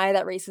who deny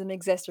that racism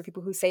exists, or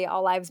people who say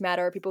all lives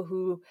matter, or people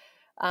who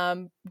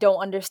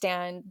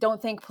don't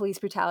think police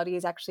brutality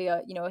is actually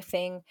a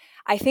thing.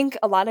 I think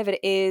a lot of it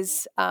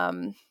is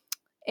I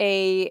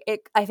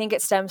think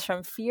it stems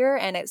from fear,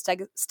 and it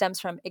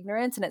stems from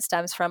ignorance, and it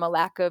stems from a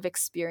lack of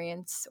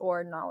experience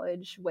or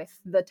knowledge with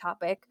the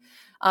topic.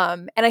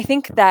 And I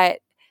think that,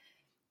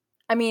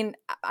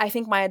 I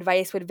think my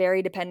advice would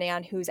vary depending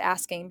on who's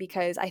asking,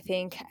 because I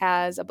think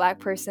as a Black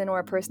person or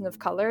a person of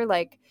color,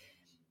 like,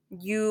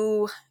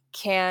 you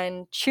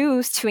can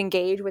choose to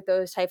engage with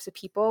those types of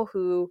people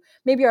who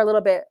maybe are a little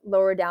bit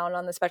lower down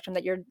on the spectrum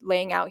that you're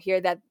laying out here,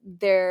 that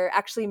they're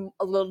actually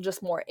a little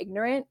just more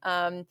ignorant,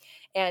 and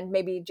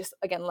maybe just,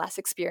 again, less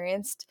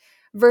experienced,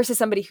 versus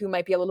somebody who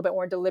might be a little bit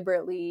more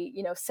deliberately,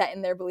 set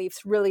in their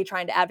beliefs, really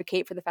trying to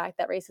advocate for the fact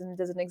that racism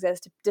doesn't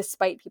exist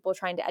despite people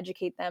trying to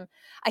educate them.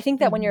 I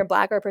think that when you're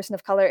Black or a person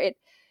of color,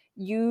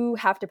 you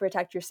have to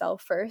protect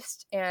yourself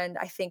first. And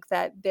I think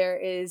that there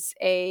is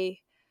a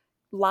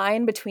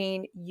line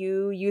between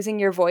you using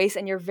your voice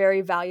and your very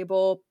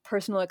valuable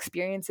personal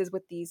experiences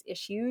with these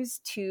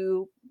issues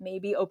to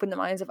maybe open the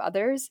minds of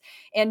others,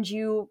 and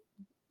you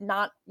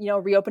not,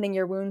 reopening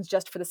your wounds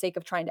just for the sake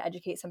of trying to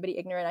educate somebody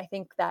ignorant. I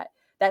think that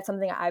that's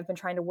something I've been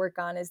trying to work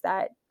on, is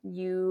that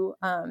you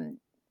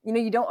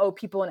don't owe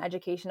people an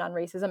education on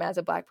racism as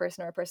a Black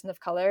person or a person of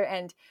color.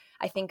 And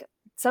I think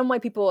some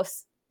white people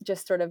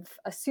just sort of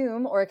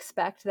assume or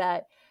expect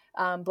that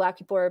Black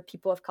people or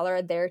people of color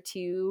are there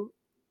to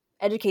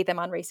educate them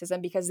on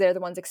racism because they're the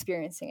ones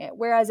experiencing it.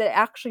 Whereas it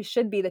actually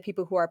should be the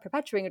people who are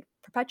perpetuating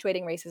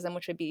racism,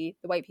 which would be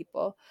the white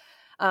people.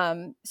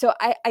 So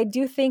I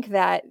do think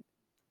that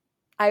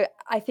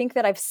I think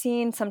that I've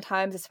seen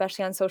sometimes,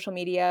 especially on social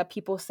media,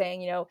 people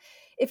saying,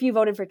 if you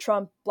voted for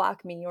Trump,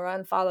 block me or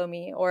unfollow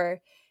me, or,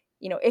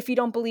 if you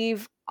don't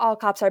believe all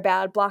cops are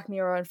bad, block me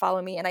or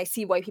unfollow me. And I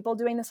see white people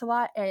doing this a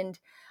lot, and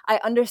I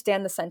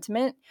understand the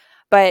sentiment,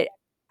 but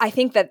I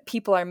think that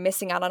people are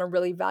missing out on a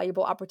really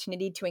valuable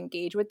opportunity to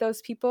engage with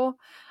those people.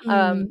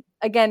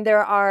 Again,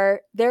 there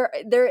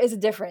is a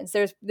difference.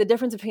 There's the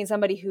difference between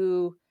somebody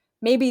who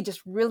maybe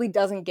just really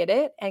doesn't get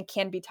it and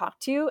can be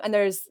talked to, and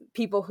there's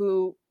people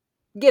who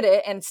get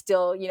it and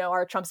still,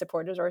 are Trump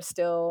supporters or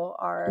still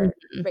are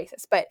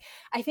racist. But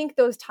I think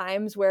those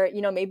times where,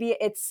 maybe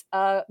it's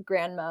a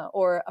grandma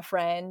or a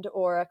friend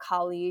or a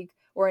colleague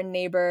or a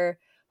neighbor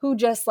who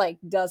just like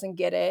doesn't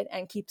get it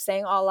and keeps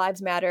saying all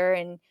lives matter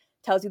and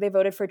tells you they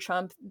voted for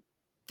Trump,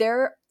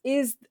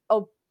 there's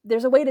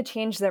a way to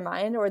change their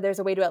mind, or there's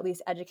a way to at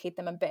least educate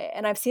them a bit.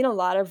 And I've seen a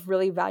lot of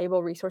really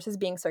valuable resources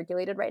being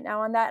circulated right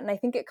now on that. And I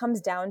think it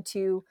comes down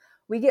to,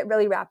 we get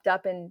really wrapped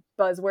up in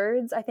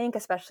buzzwords, I think,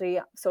 especially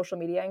social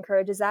media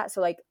encourages that.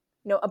 So like,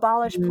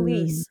 abolish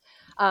police,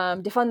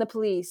 defund the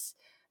police,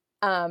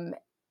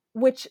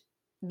 which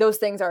those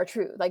things are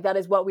true. Like that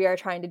is what we are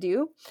trying to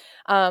do.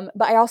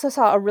 But I also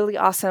saw a really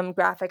awesome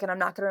graphic, and I'm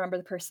not going to remember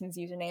the person's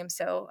username.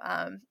 So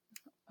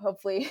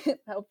hopefully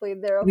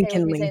they're We okay with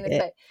can me link saying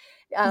this,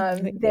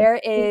 it. but there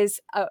is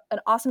an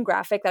awesome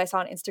graphic that I saw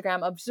on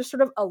Instagram of just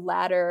sort of a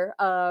ladder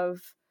of,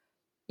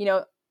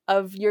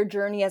 of your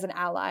journey as an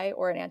ally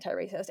or an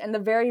anti-racist. And the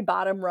very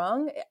bottom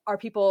rung are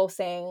people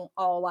saying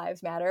all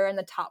lives matter, and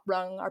the top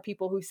rung are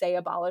people who say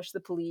abolish the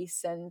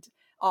police and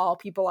all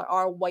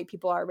white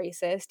people are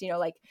racist.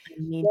 I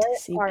need to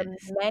see There are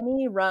this.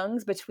 many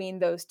rungs between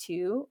those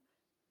two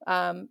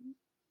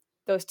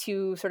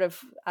sort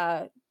of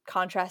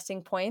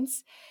contrasting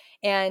points.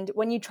 And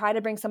when you try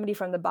to bring somebody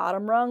from the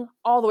bottom rung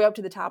all the way up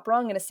to the top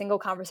rung in a single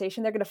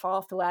conversation, they're going to fall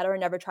off the ladder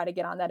and never try to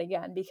get on that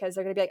again, because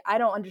they're going to be like, I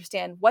don't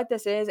understand what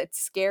this is. It's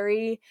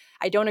scary.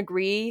 I don't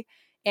agree.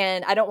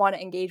 And I don't want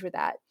to engage with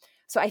that.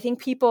 So I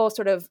think people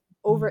sort of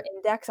over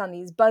index on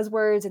these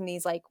buzzwords and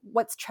these like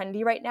what's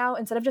trendy right now,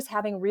 instead of just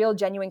having real,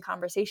 genuine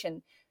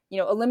conversation.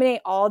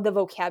 Eliminate all the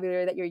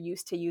vocabulary that you're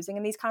used to using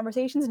in these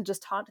conversations and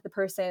just talk to the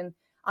person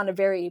on a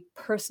very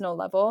personal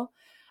level.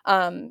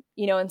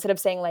 Instead of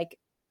saying like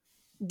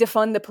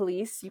defund the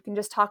police, you can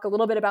just talk a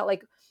little bit about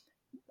like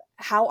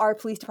how are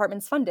police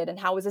departments funded and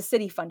how is a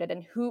city funded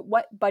and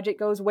what budget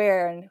goes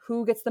where and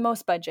who gets the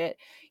most budget.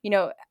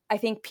 I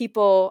think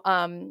people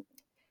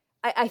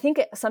I think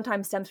it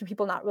sometimes stems from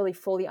people not really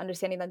fully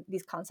understanding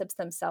these concepts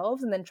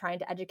themselves and then trying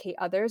to educate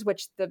others,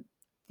 which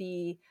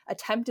the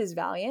attempt is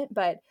valiant,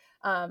 but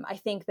I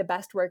think the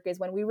best work is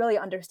when we really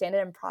understand it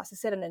and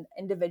process it on an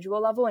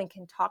individual level and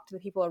can talk to the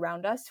people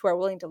around us who are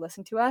willing to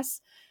listen to us,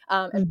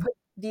 and put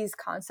these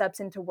concepts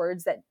into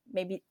words that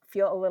maybe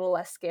feel a little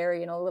less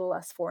scary and a little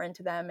less foreign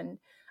to them, and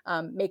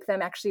make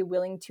them actually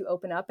willing to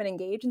open up and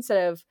engage,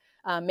 instead of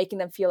making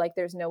them feel like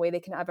there's no way they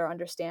can ever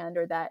understand,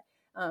 or that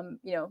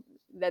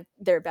that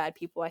they're bad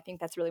people. I think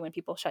that's really when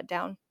people shut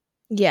down.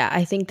 Yeah,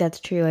 I think that's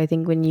true. I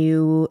think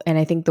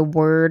I think the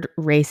word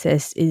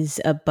racist is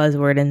a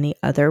buzzword in the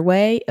other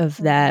way of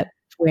that,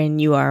 when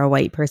you are a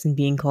white person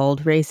being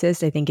called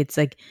racist, I think it's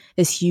like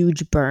this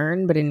huge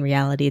burn, but in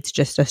reality, it's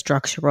just a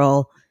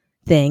structural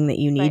thing that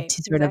you need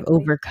to sort of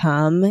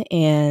overcome.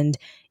 And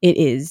it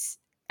is,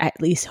 at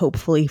least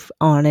hopefully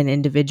on an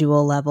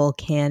individual level,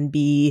 can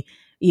be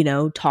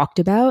talked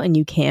about, and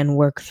you can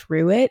work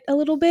through it a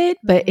little bit,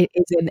 but it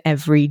is an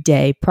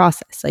everyday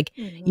process. Like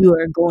you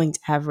are going to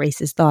have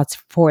racist thoughts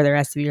for the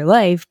rest of your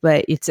life,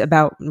 but it's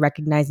about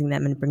recognizing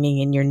them and bringing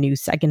in your new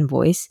second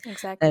voice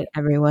that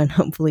everyone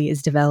hopefully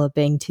is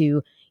developing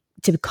to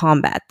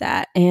combat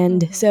that.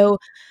 And so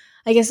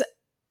I guess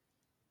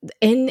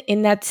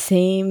in that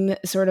same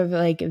sort of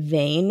like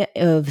vein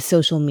of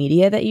social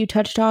media that you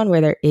touched on,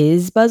 where there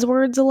is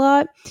buzzwords a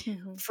lot,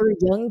 for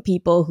young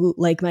people who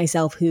like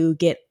myself, who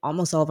get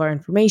almost all of our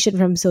information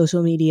from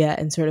social media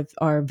and sort of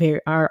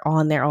are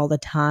on there all the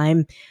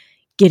time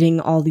getting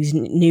all these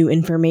new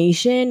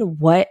information,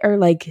 what are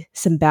like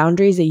some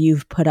boundaries that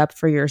you've put up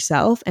for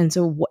yourself, and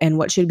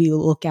what should we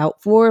look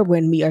out for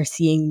when we are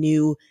seeing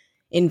new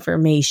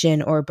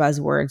information or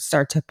buzzwords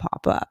start to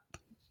pop up?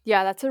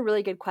 Yeah, that's a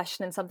really good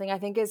question, and something I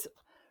think is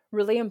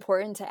really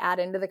important to add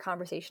into the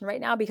conversation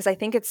right now, because I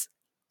think it's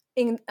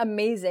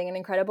amazing and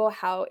incredible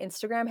how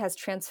Instagram has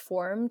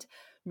transformed,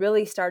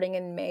 really starting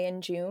in May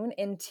and June,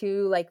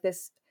 into like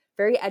this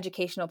very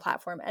educational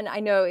platform. And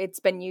I know it's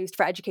been used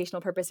for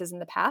educational purposes in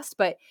the past,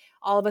 but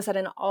all of a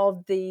sudden, all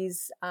of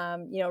these,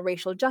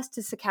 racial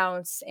justice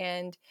accounts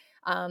and,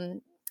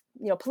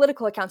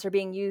 political accounts are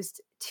being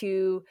used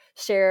to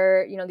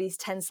share, these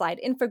 10-slide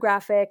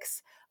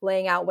infographics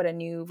laying out what a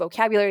new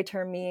vocabulary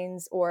term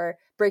means or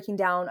breaking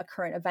down a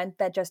current event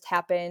that just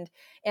happened.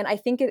 And I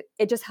think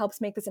it just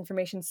helps make this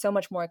information so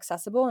much more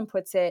accessible and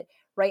puts it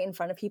right in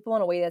front of people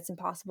in a way that's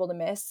impossible to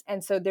miss.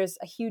 And so there's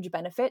a huge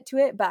benefit to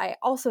it. But I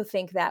also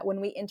think that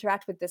when we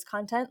interact with this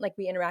content, like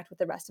we interact with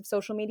the rest of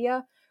social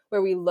media,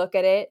 where we look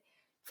at it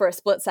for a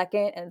split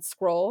second and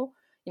scroll,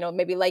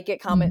 maybe like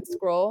it, comment,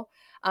 scroll.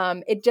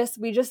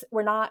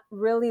 We're not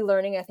really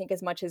learning, I think,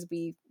 as much as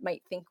we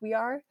might think we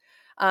are.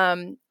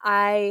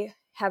 I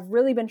have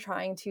really been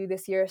trying to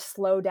this year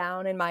slow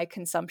down in my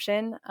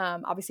consumption.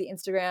 Obviously,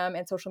 Instagram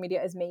and social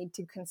media is made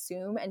to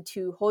consume and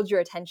to hold your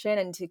attention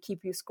and to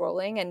keep you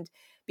scrolling. And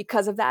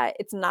because of that,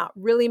 it's not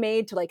really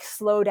made to like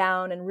slow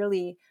down and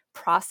really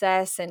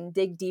process and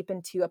dig deep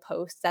into a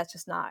post. That's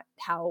just not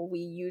how we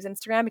use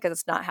Instagram because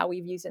it's not how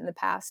we've used it in the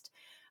past.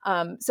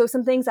 So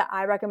some things that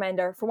I recommend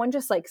are, for one,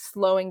 just like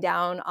slowing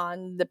down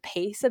on the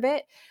pace of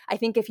it. I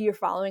think if you're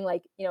following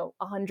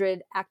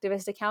 100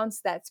 activist accounts,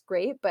 that's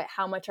great. But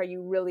how much are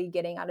you really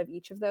getting out of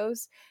each of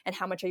those? And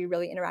how much are you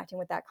really interacting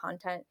with that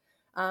content?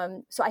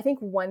 So I think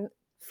one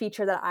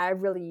feature that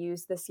I've really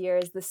used this year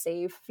is the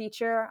save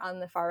feature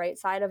on the far right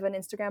side of an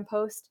Instagram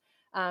post.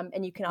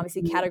 And you can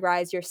obviously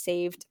categorize your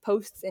saved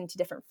posts into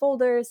different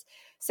folders.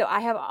 So I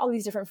have all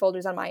these different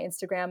folders on my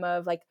Instagram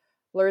of like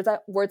words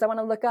I want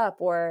to look up,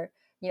 or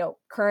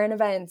current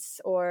events,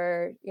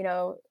 or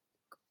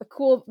a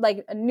cool,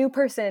 like a new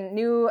person,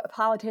 new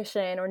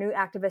politician, or new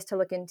activist to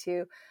look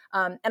into.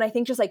 And I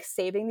think just like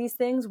saving these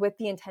things with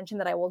the intention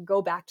that I will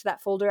go back to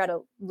that folder at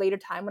a later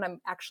time when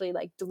I'm actually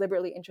like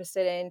deliberately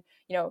interested in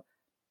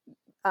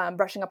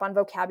brushing up on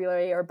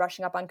vocabulary or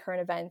brushing up on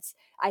current events.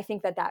 I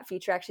think that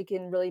feature actually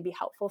can really be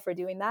helpful for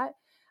doing that.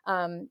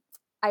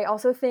 I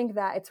also think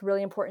that it's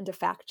really important to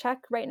fact check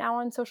right now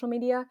on social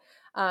media.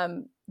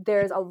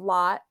 There's a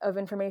lot of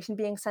information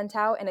being sent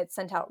out, and it's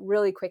sent out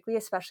really quickly,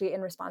 especially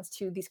in response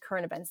to these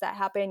current events that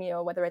happen,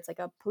 whether it's like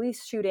a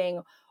police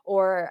shooting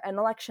or an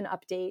election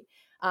update.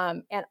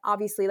 And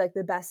obviously, like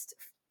the best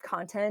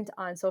content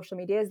on social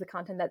media is the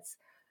content that's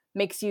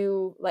makes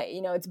you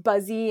it's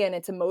buzzy and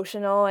it's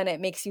emotional and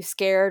it makes you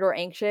scared or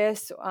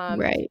anxious,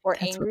 Right. or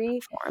That's angry.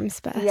 what performs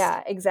best.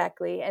 Yeah,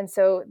 exactly. And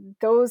so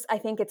I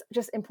think it's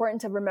just important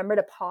to remember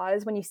to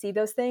pause when you see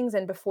those things,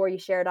 and before you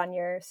share it on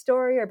your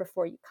story or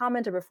before you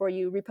comment or before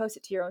you repost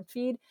it to your own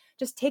feed,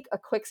 just take a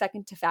quick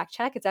second to fact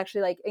check. It's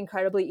actually like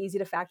incredibly easy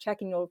to fact check,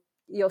 and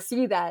you'll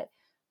see that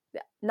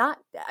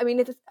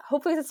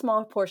hopefully it's a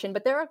small portion,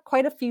 but there are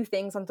quite a few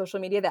things on social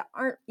media that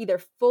aren't either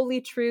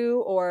fully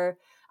true or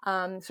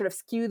sort of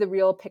skew the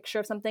real picture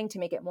of something to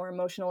make it more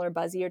emotional or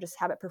buzzy or just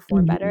have it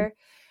perform better.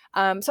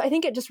 So I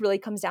think it just really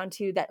comes down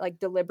to that like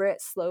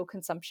deliberate, slow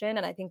consumption.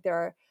 And I think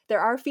there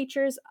are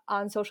features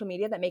on social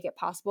media that make it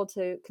possible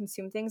to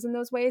consume things in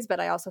those ways. But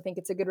I also think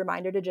it's a good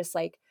reminder to just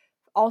like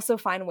also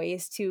find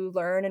ways to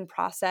learn and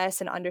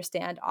process and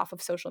understand off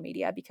of social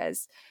media,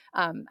 because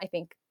I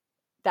think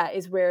that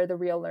is where the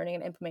real learning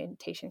and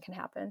implementation can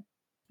happen.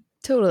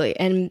 Totally.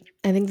 And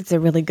I think that's a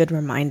really good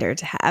reminder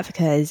to have,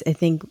 because I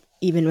think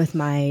even with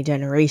my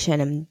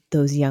generation and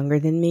those younger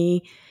than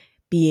me,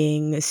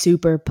 being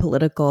super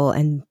political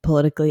and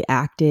politically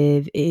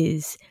active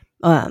is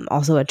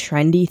also a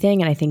trendy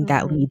thing. And I think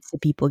that leads to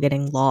people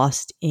getting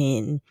lost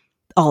in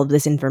all of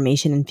this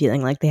information and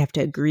feeling like they have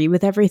to agree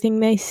with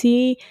everything they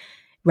see,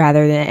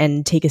 rather than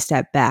and take a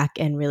step back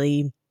and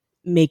really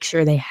make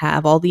sure they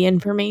have all the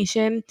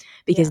information,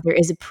 because there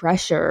is a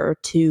pressure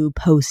to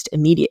post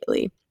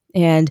immediately.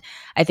 And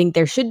I think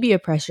there should be a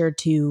pressure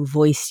to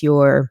voice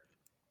your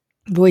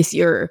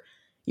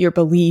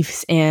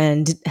beliefs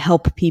and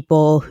help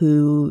people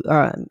who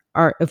are,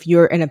 if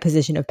you're in a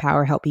position of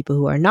power, help people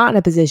who are not in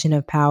a position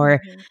of power,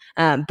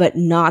 but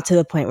not to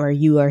the point where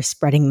you are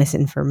spreading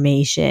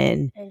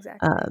misinformation,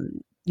 Exactly.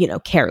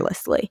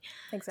 Carelessly.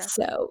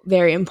 Exactly. So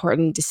very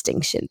important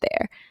distinction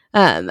there.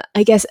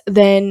 I guess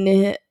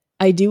then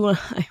I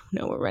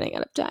know we're running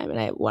out of time and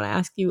I want to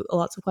ask you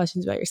lots of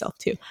questions about yourself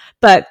too.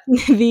 But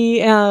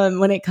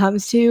when it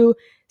comes to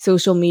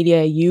social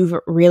media, you've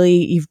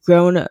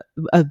grown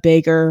a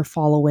bigger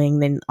following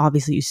than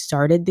obviously you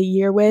started the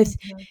year with.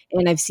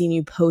 And I've seen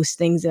you post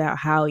things about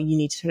how you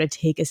need to sort of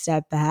take a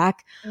step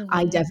back.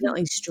 I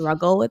definitely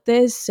struggle with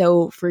this.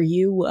 So for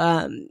you,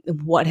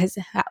 what has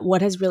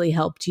really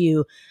helped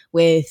you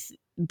with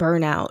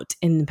burnout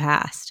in the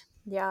past?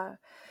 Yeah,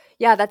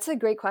 that's a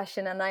great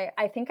question. And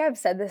I think I've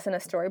said this in a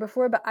story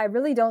before, but I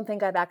really don't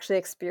think I've actually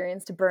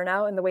experienced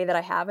burnout in the way that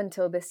I have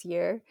until this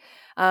year.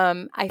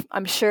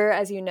 I'm sure,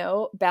 as you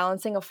know,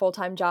 balancing a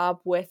full-time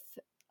job with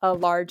a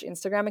large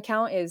Instagram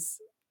account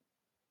is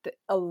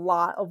a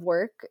lot of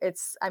work.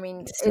 It's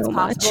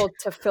possible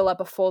to fill up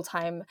a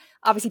full-time.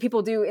 Obviously,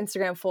 people do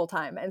Instagram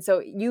full-time. And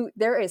so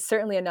there is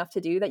certainly enough to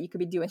do that you could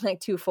be doing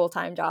like 2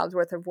 full-time jobs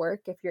worth of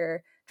work if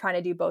you're trying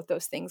to do both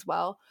those things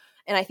well.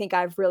 And I think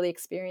I've really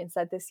experienced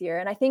that this year.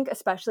 And I think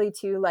especially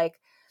too, like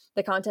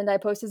the content I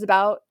post is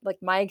about like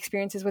my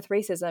experiences with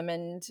racism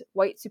and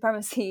white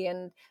supremacy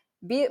and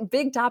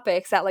big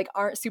topics that like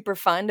aren't super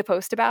fun to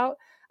post about.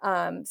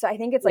 So I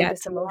think it's like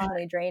just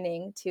emotionally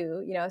draining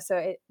too, you know,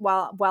 so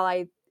while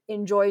I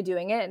enjoy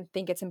doing it and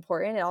think it's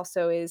important,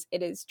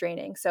 it is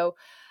draining. So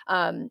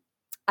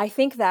I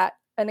think that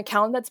an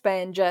account that's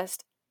been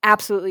just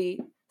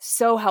absolutely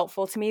so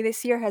helpful to me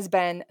this year has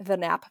been the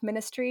NAP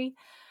Ministry.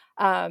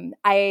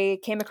 I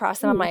came across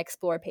them on my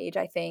Explore page,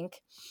 I think.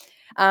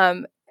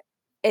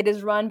 It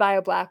is run by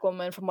a Black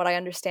woman, from what I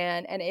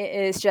understand, and it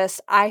is just,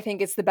 I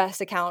think it's the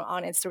best account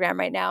on Instagram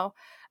right now.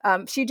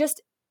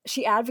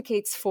 She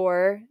advocates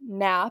for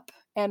nap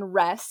and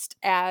rest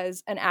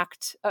as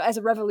as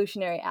a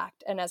revolutionary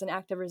act and as an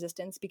act of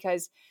resistance,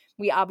 because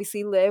we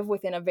obviously live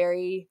within a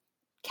very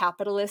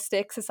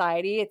capitalistic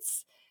society.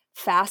 It's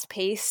fast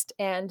paced,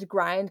 and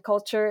grind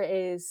culture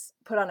is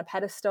put on a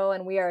pedestal,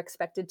 and we are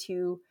expected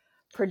to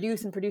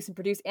produce and produce and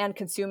produce and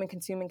consume and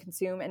consume and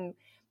consume. And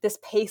this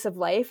pace of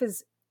life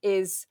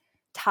is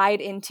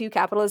tied into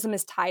capitalism,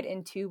 is tied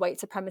into white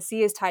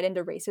supremacy, is tied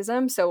into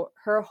racism. So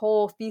her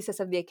whole thesis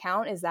of the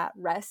account is that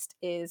rest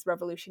is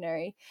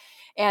revolutionary.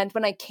 And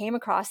when I came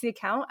across the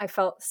account, I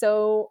felt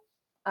so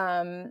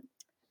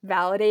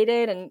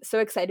validated and so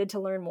excited to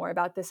learn more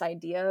about this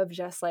idea of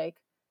just like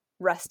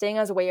resting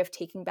as a way of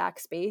taking back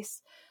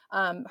space.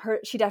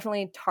 She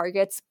definitely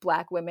targets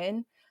Black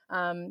women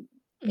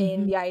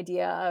in the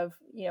idea of,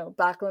 you know,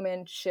 Black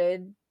women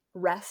should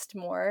rest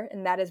more,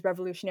 and that is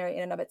revolutionary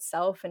in and of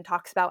itself, and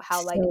talks about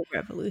how like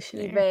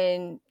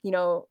even, you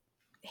know,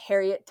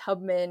 Harriet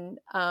Tubman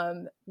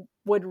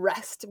would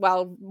rest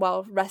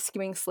while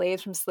rescuing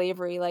slaves from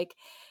slavery, like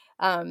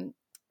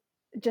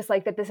just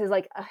like that this is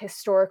like a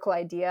historical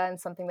idea and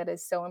something that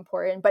is so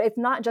important. But it's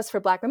not just for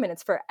Black women,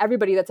 it's for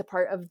everybody that's a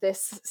part of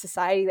this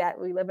society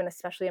that we live in,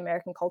 especially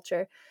American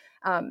culture.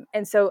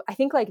 And so I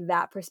think like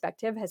that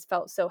perspective has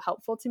felt so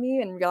helpful to me,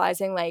 and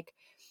realizing like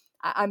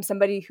I'm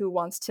somebody who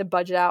wants to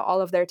budget out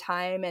all of their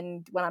time.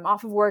 And when I'm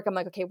off of work, I'm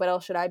like, okay, what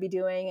else should I be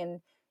doing?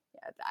 And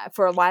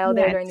for a while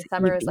there during the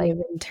summer, is like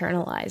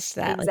internalized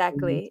that.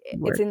 Exactly.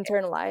 It's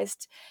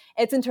internalized.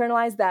 It's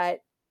internalized that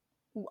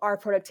our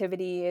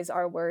productivity is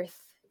our worth.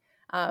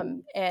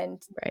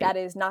 And that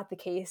is not the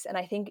case. And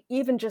I think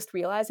even just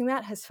realizing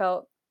that has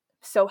felt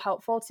so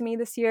helpful to me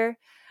this year.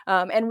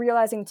 And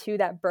realizing too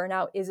that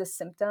burnout is a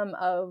symptom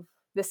of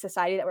the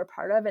society that we're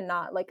part of, and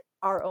not like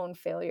our own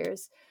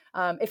failures.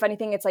 If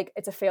anything, it's like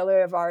it's a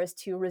failure of ours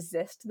to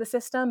resist the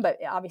system, but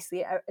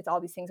obviously it's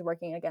all these things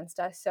working against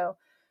us. So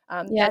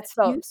that's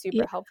felt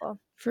super helpful.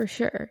 For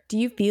sure. Do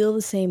you feel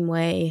the same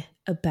way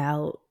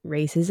about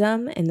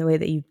racism in the way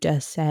that you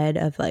just said,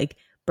 of like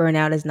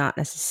burnout is not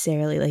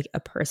necessarily like a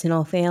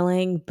personal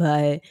failing,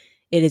 but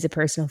it is a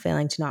personal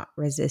failing to not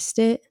resist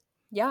it?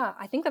 Yeah,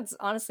 I think that's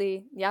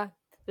honestly,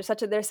 there's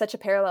such a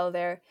parallel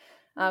there.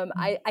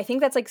 I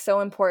think that's like so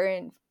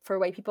important for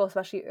white people,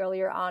 especially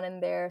earlier on in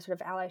their sort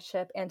of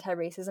allyship,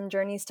 anti-racism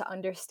journeys, to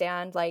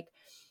understand like,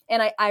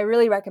 and I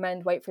really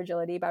recommend White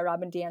Fragility by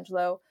Robin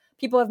DiAngelo.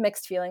 People have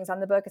mixed feelings on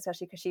the book,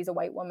 especially because she's a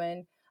white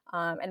woman,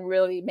 and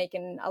really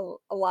making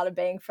a lot of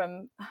bang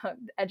from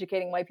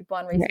educating white people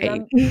on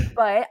racism. Right.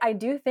 But I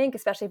do think,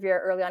 especially if you're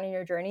early on in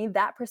your journey,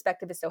 that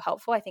perspective is so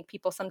helpful. I think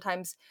people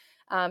sometimes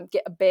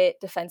get a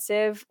bit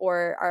defensive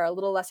or are a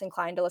little less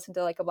inclined to listen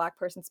to like a Black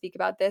person speak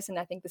about this. And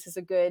I think this is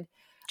a good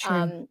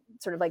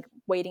sort of like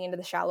wading into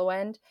the shallow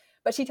end.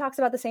 But she talks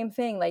about the same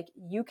thing. Like,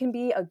 you can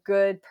be a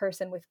good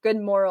person with good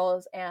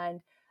morals and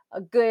a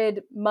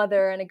good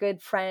mother and a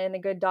good friend, a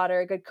good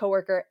daughter, a good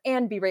coworker,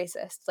 and be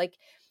racist. Like,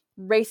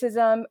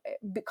 racism,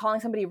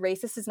 calling somebody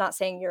racist is not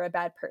saying you're a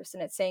bad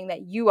person. It's saying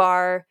that you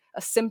are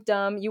a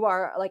symptom, you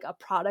are like a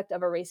product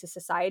of a racist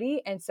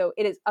society. And so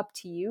it is up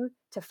to you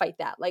to fight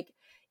that. Like,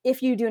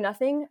 if you do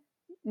nothing,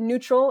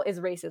 neutral is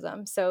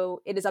racism.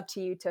 So it is up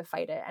to you to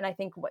fight it. And I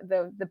think what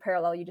the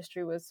parallel you just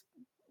drew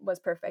was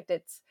perfect.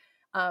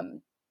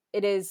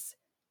 It is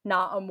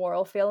not a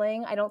moral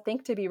failing, I don't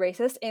think, to be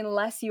racist,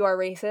 unless you are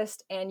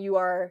racist and you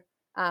are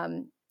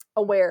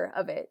aware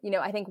of it. You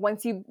know, I think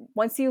once you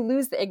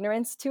lose the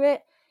ignorance to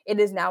it, it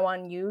is now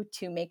on you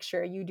to make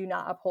sure you do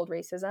not uphold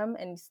racism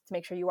and to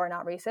make sure you are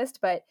not racist.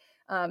 But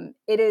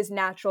it is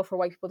natural for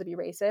white people to be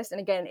racist. And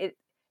again,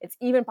 it's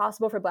even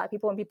possible for Black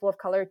people and people of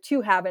color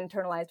to have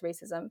internalized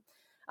racism.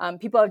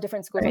 People have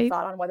different schools of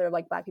thought on whether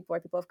like Black people or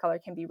people of color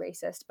can be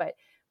racist, but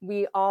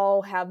we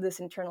all have this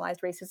internalized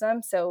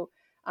racism. So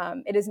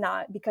it is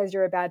not because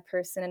you're a bad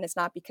person, and it's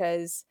not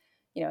because,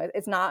 you know,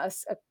 it's not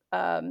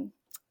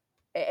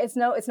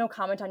it's no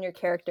comment on your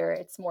character.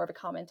 It's more of a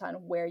comment on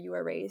where you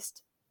were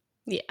raised.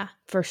 Yeah,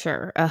 for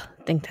sure. I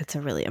think that's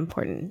a really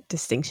important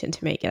distinction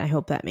to make, and I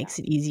hope that makes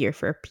it easier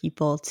for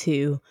people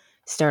to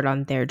start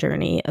on their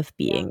journey of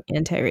being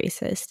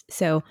anti-racist.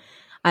 So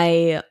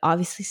I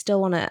obviously still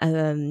want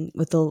to,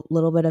 with the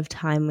little bit of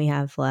time we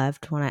have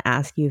left, want to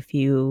ask you a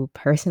few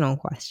personal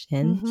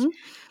questions.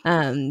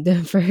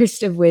 The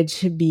first of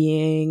which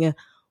being,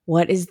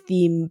 what is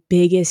the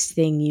biggest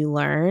thing you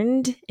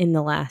learned in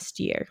the last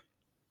year?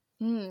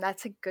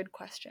 That's a good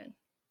question.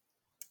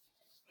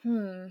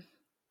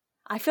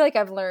 I feel like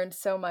I've learned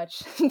so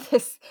much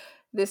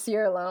this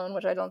year alone,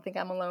 which I don't think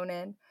I'm alone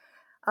in.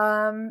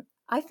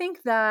 I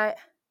think that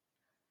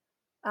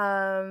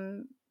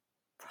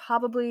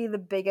probably the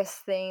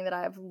biggest thing that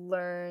I've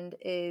learned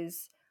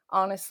is,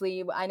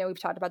 honestly, I know we've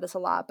talked about this a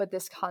lot, but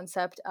this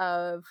concept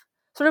of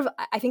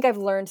I think I've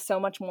learned so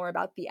much more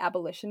about the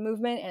abolition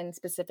movement and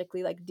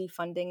specifically like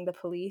defunding the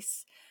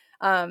police.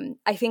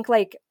 I think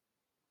like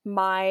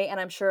and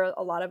I'm sure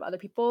a lot of other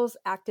people's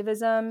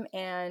activism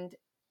and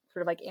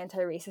sort of like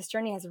anti-racist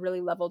journey has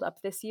really leveled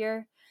up this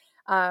year.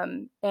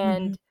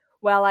 And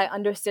while I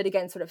understood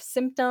again sort of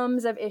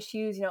symptoms of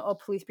issues,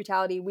 police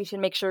brutality, we should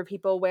make sure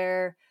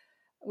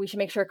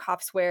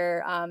cops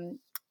wear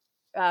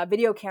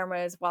video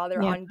cameras while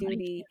they're on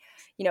duty.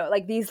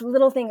 Like these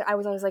little things, I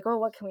was always like, oh,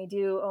 what can we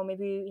do? Oh,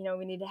 maybe,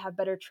 we need to have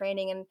better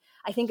training. And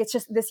I think it's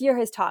just, this year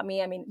has taught me,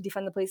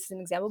 defund the police is an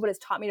example, but it's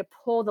taught me to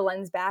pull the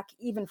lens back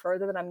even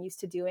further than I'm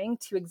used to doing,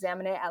 to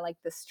examine it at like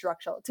the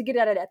structural, to get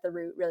at it at the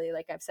root, really,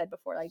 like I've said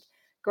before, like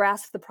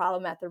grasp the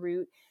problem at the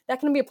root. That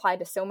can be applied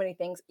to so many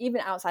things,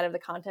 even outside of the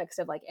context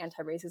of like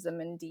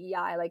anti-racism and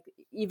DEI, like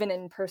even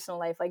in personal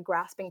life, like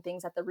grasping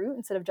things at the root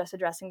instead of just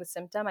addressing the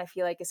symptom, I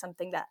feel like is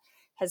something that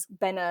has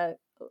been a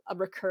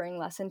recurring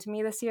lesson to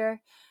me this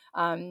year.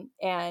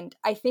 And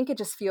I think it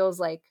just feels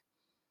like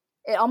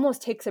it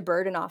almost takes a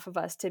burden off of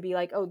us to be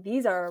like, oh,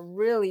 these are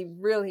really,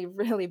 really,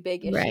 really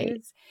big issues.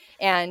 Right.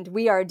 And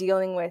we are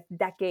dealing with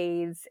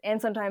decades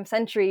and sometimes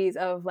centuries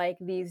of like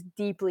these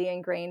deeply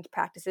ingrained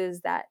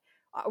practices that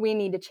we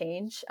need to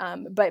change.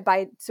 But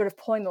by sort of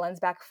pulling the lens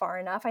back far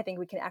enough, I think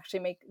we can actually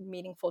make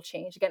meaningful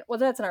change. Again,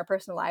 whether that's in our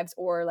personal lives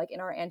or like in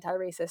our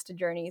anti-racist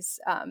journeys,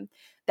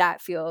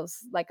 that feels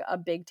like a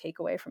big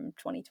takeaway from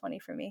 2020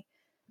 for me.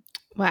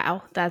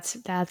 Wow, that's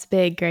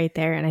big right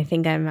there, and I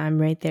think I'm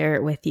right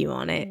there with you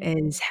on it.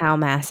 Is how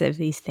massive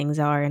these things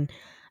are. And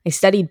I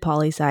studied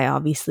poli-sci,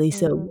 obviously,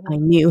 so I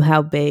knew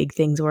how big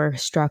things were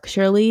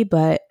structurally,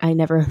 but I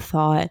never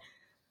thought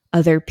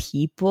other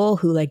people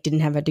who like didn't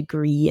have a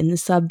degree in the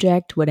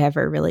subject would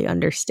ever really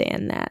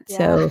understand that. Yeah.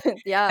 So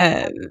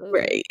Absolutely.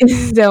 right.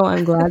 So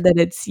I'm glad that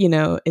it's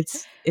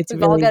it's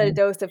we've really all got a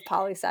dose of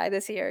poli-sci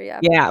this year.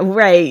 Yeah,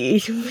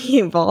 right.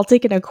 We've all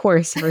taken a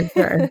course for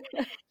sure.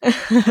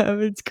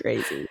 It's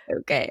crazy.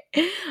 Okay.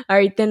 All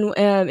right, then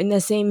in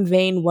the same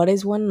vein, what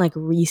is one like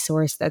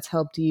resource that's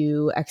helped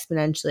you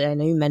exponentially? I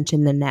know you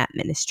mentioned the NAP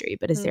ministry,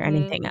 but is there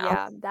anything else?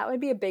 Yeah, that would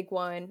be a big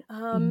one.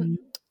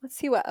 Let's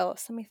see what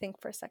else. Let me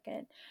think for a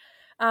second.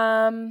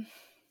 I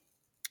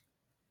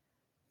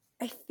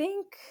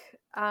think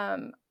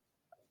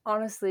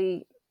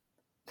honestly,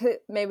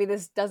 maybe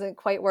this doesn't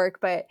quite work,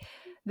 but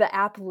the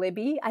app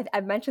Libby,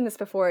 I've mentioned this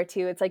before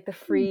too. It's like the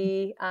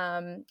free,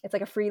 it's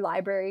like a free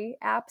library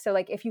app. So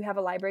like if you have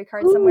a library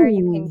card somewhere,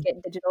 you can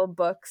get digital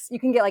books. You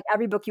can get like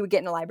every book you would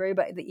get in a library,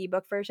 but the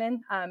ebook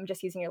version,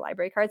 just using your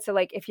library card. So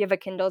like if you have a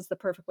Kindle, it's the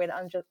perfect way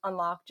to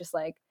unlock just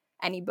like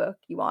any book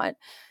you want.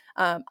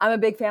 I'm a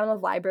big fan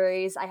of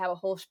libraries. I have a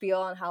whole spiel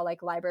on how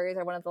like libraries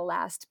are one of the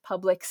last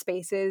public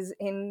spaces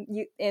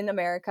in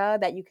America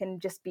that you can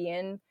just be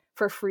in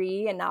for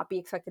free and not be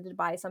expected to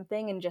buy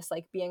something, and just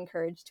like be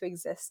encouraged to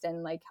exist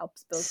and like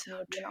helps build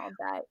community and all of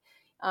that.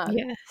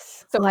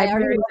 Yes. So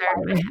libraries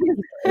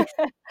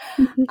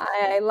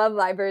I love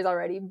libraries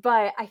already,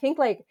 but I think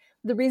like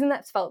the reason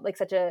that's felt like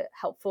such a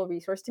helpful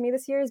resource to me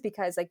this year is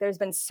because like there's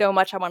been so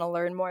much I want to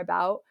learn more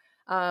about.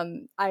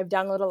 I've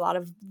downloaded a lot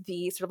of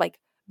the sort of like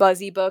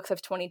buzzy books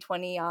of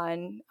 2020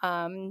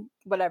 on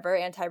whatever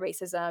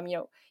anti-racism.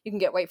 You can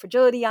get white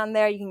fragility on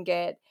there. You can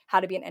get how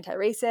to be an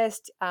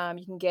anti-racist.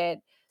 You can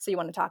get So You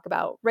Want to Talk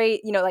About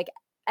Race, like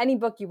any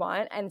book you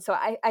want. And so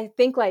I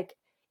think like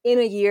in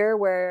a year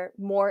where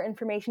more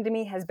information to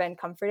me has been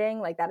comforting,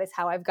 like that is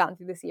how I've gotten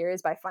through this year,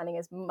 is by finding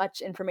as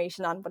much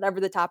information on whatever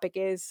the topic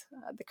is,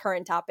 the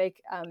current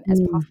topic,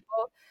 as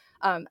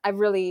possible. I've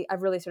really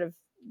sort of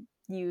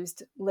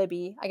used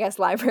Libby. I guess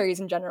libraries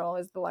in general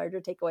is the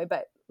larger takeaway,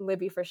 but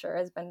Libby for sure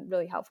has been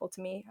really helpful to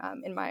me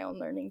in my own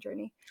learning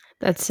journey.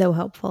 That's so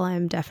helpful.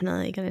 I'm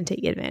definitely going to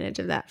take advantage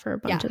of that for a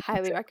bunch of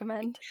highly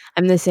recommend.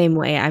 I'm the same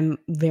way. I'm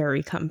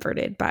very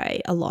comforted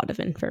by a lot of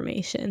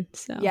information.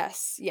 So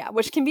yes,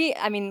 which can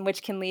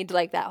lead to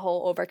like that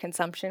whole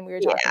overconsumption we were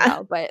talking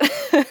about. But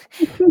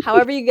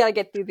however you gotta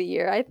get through the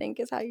year, I think,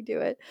 is how you do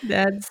it.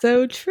 That's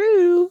so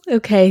true.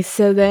 Okay,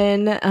 so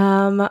then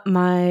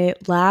my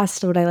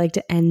last, what I like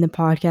to end the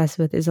podcast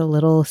with, is a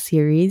little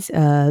series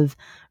of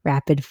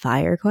rapid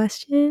fire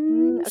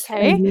questions.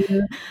 Okay.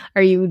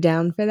 Are you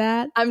down for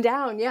that? I'm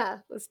down. Yeah,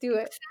 let's do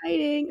it.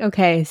 Exciting.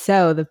 Okay,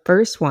 so the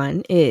first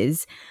one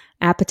is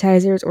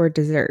appetizers or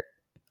dessert?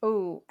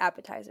 Oh,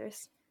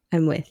 appetizers.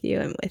 I'm with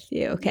you.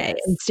 Okay. Yes.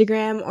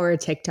 Instagram or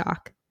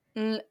TikTok?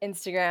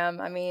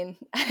 Instagram. I mean,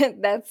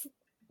 that's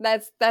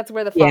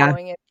where the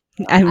following is.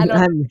 I don't.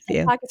 I'm with you.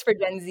 TikTok is for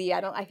Gen Z.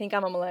 I think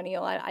I'm a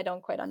millennial. I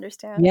don't quite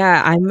understand.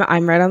 Yeah,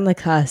 I'm right on the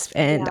cusp,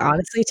 and Yeah.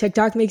 honestly,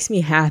 TikTok makes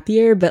me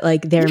happier, but,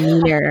 like, they're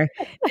meaner.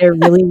 They're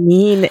really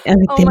mean, and,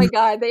 like, Oh my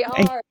God, they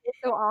I are. They're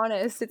so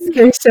honest. It's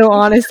they're so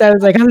honest, I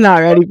was like, "I'm not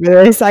ready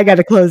for this, I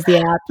gotta close the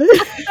app."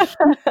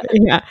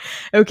 Yeah.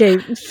 Okay,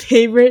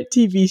 favorite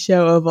TV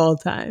show of all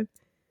time?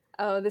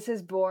 Oh, this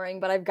is boring,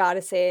 but I've got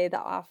to say The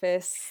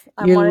Office.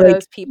 I'm You're, one of like,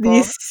 those the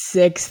people.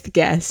 6th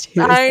guest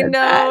who has I said that.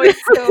 know, it's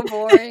so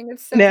boring.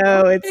 It's so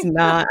No, it's boring.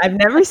 not. I've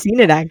never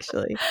seen it,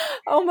 actually.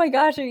 Oh my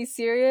gosh, are you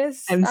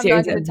serious? I'm I'm not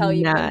serious, gonna I'm tell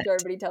you because 'cause I'm not. sure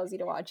everybody tells you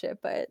to watch it,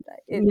 but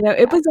it You know,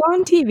 it was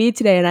on TV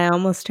today, and I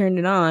almost turned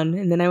it on,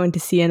 and then I went to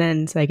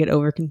CNN so I could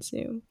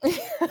overconsume.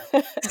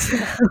 So,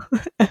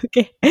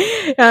 okay.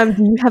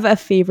 Do you have a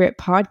favorite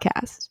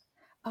podcast?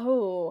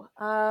 Oh,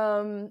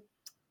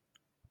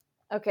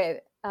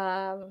 okay.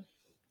 I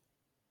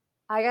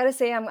gotta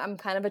say I'm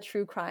kind of a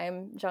true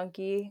crime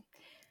junkie,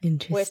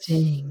 which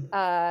Interesting.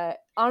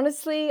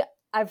 honestly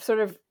I've sort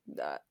of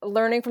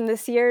learning from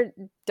this year.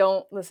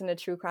 Don't listen to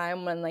true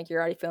crime when like you're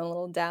already feeling a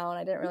little down.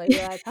 I didn't really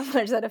realize how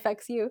much that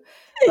affects you,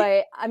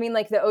 but I mean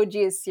like the OG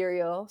is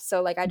Serial,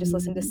 so like I just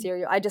listened to Mm,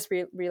 Serial. I just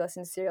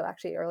re-listened to Serial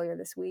actually earlier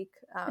this week.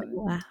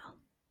 wow.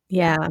 Yeah.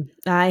 Yeah,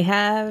 I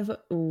have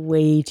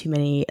way too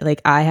many,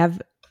 like, I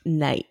have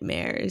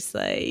nightmares,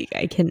 like,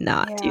 I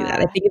cannot do that.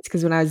 I Yeah. think it's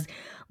because when I was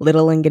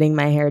little and getting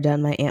my hair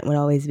done, my aunt would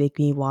always make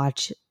me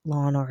watch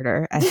Law& and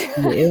Order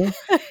SVU.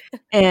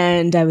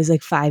 And I was,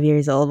 like, 5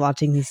 years old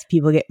watching these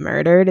people get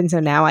murdered, and so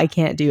now I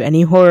can't do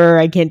any horror,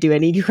 I can't do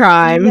any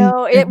crime.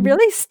 No, it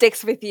really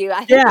sticks with you. I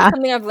think that's Yeah,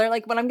 something I've learned.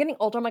 Like when I'm getting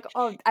older, I'm like,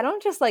 oh, I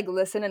don't just like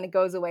listen and it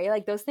goes away.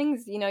 Like those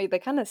things, you know, they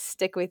kind of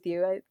stick with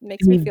you. It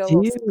makes me they feel do.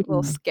 a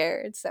little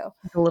scared. So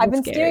It's a I've little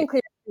been steering scary.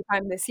 clear of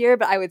time this year,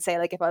 but I would say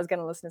like if I was going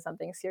to listen to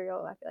something,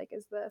 Serial, I feel like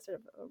is the sort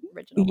of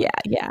original Yeah,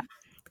 one. yeah.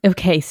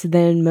 Okay, so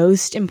then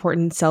most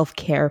important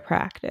self-care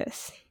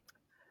practice.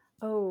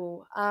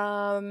 Oh,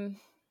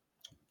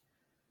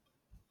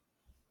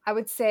 I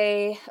would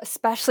say,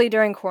 especially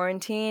during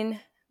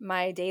quarantine,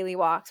 my daily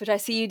walks, which I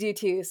see you do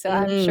too. So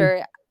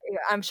Mm,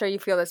 I'm sure you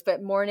feel this,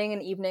 but morning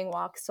and evening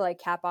walks to like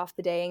cap off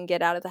the day and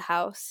get out of the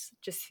house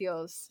just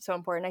feels so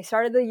important. I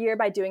started the year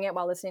by doing it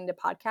while listening to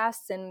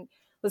podcasts and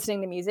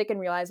listening to music and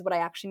realized what I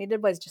actually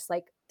needed was just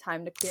like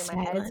time to clear my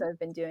head. So silent. I've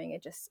been doing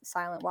it just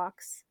silent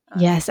walks.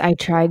 Yes, I Yeah.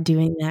 tried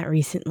doing that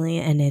recently,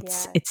 and Yeah.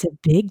 it's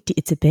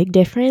a big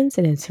difference,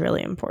 and it's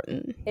really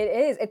important. It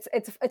is.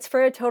 It's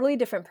for a totally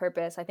different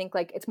purpose. I think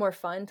like it's more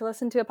fun to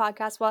listen to a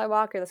podcast while I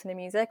walk or listen to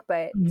music,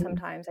 but Mhm.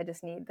 sometimes I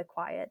just need the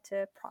quiet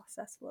to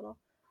process a little.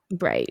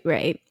 Right,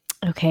 right.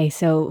 Okay,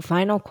 so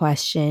final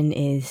question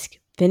is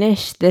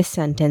finish this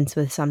sentence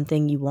with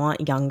something you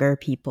want younger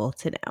people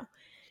to know.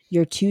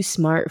 You're too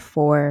smart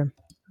for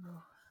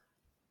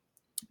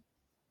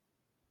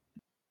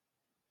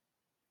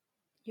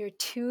You're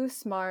too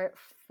smart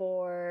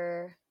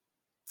for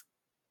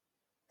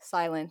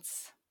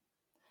silence.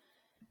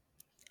 I'm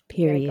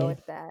gonna go period.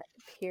 with that.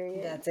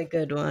 Period. That's a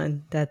good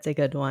one. That's a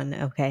good one.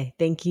 Okay.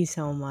 Thank you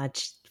so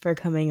much for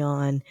coming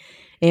on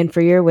and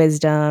for your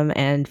wisdom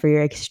and for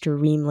your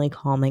extremely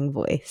calming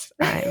voice.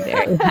 I'm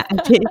very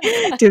happy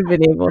to have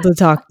been able to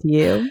talk to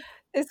you.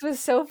 This was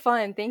so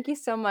fun. Thank you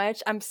so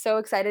much. I'm so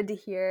excited to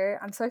hear.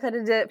 I'm so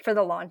excited for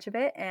the launch of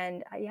it,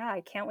 and yeah,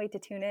 I can't wait to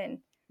tune in.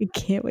 I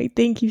can't wait.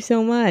 Thank you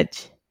so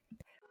much.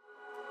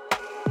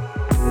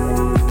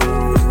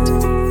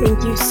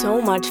 Thank you so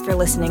much for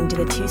listening to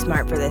the Too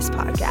Smart for This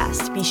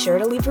podcast. Be sure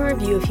to leave a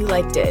review if you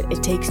liked it.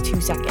 It takes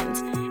 2 seconds.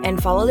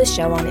 And follow the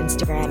show on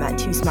Instagram at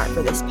Too Smart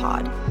for This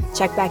pod.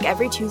 Check back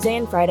every Tuesday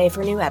and Friday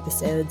for new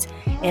episodes.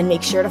 And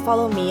make sure to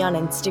follow me on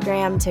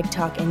Instagram,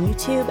 TikTok, and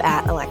YouTube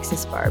at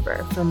Alexis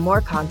Barber for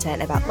more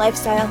content about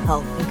lifestyle,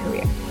 health, and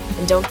career.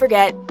 And don't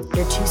forget,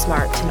 you're too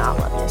smart to not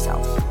love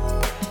yourself.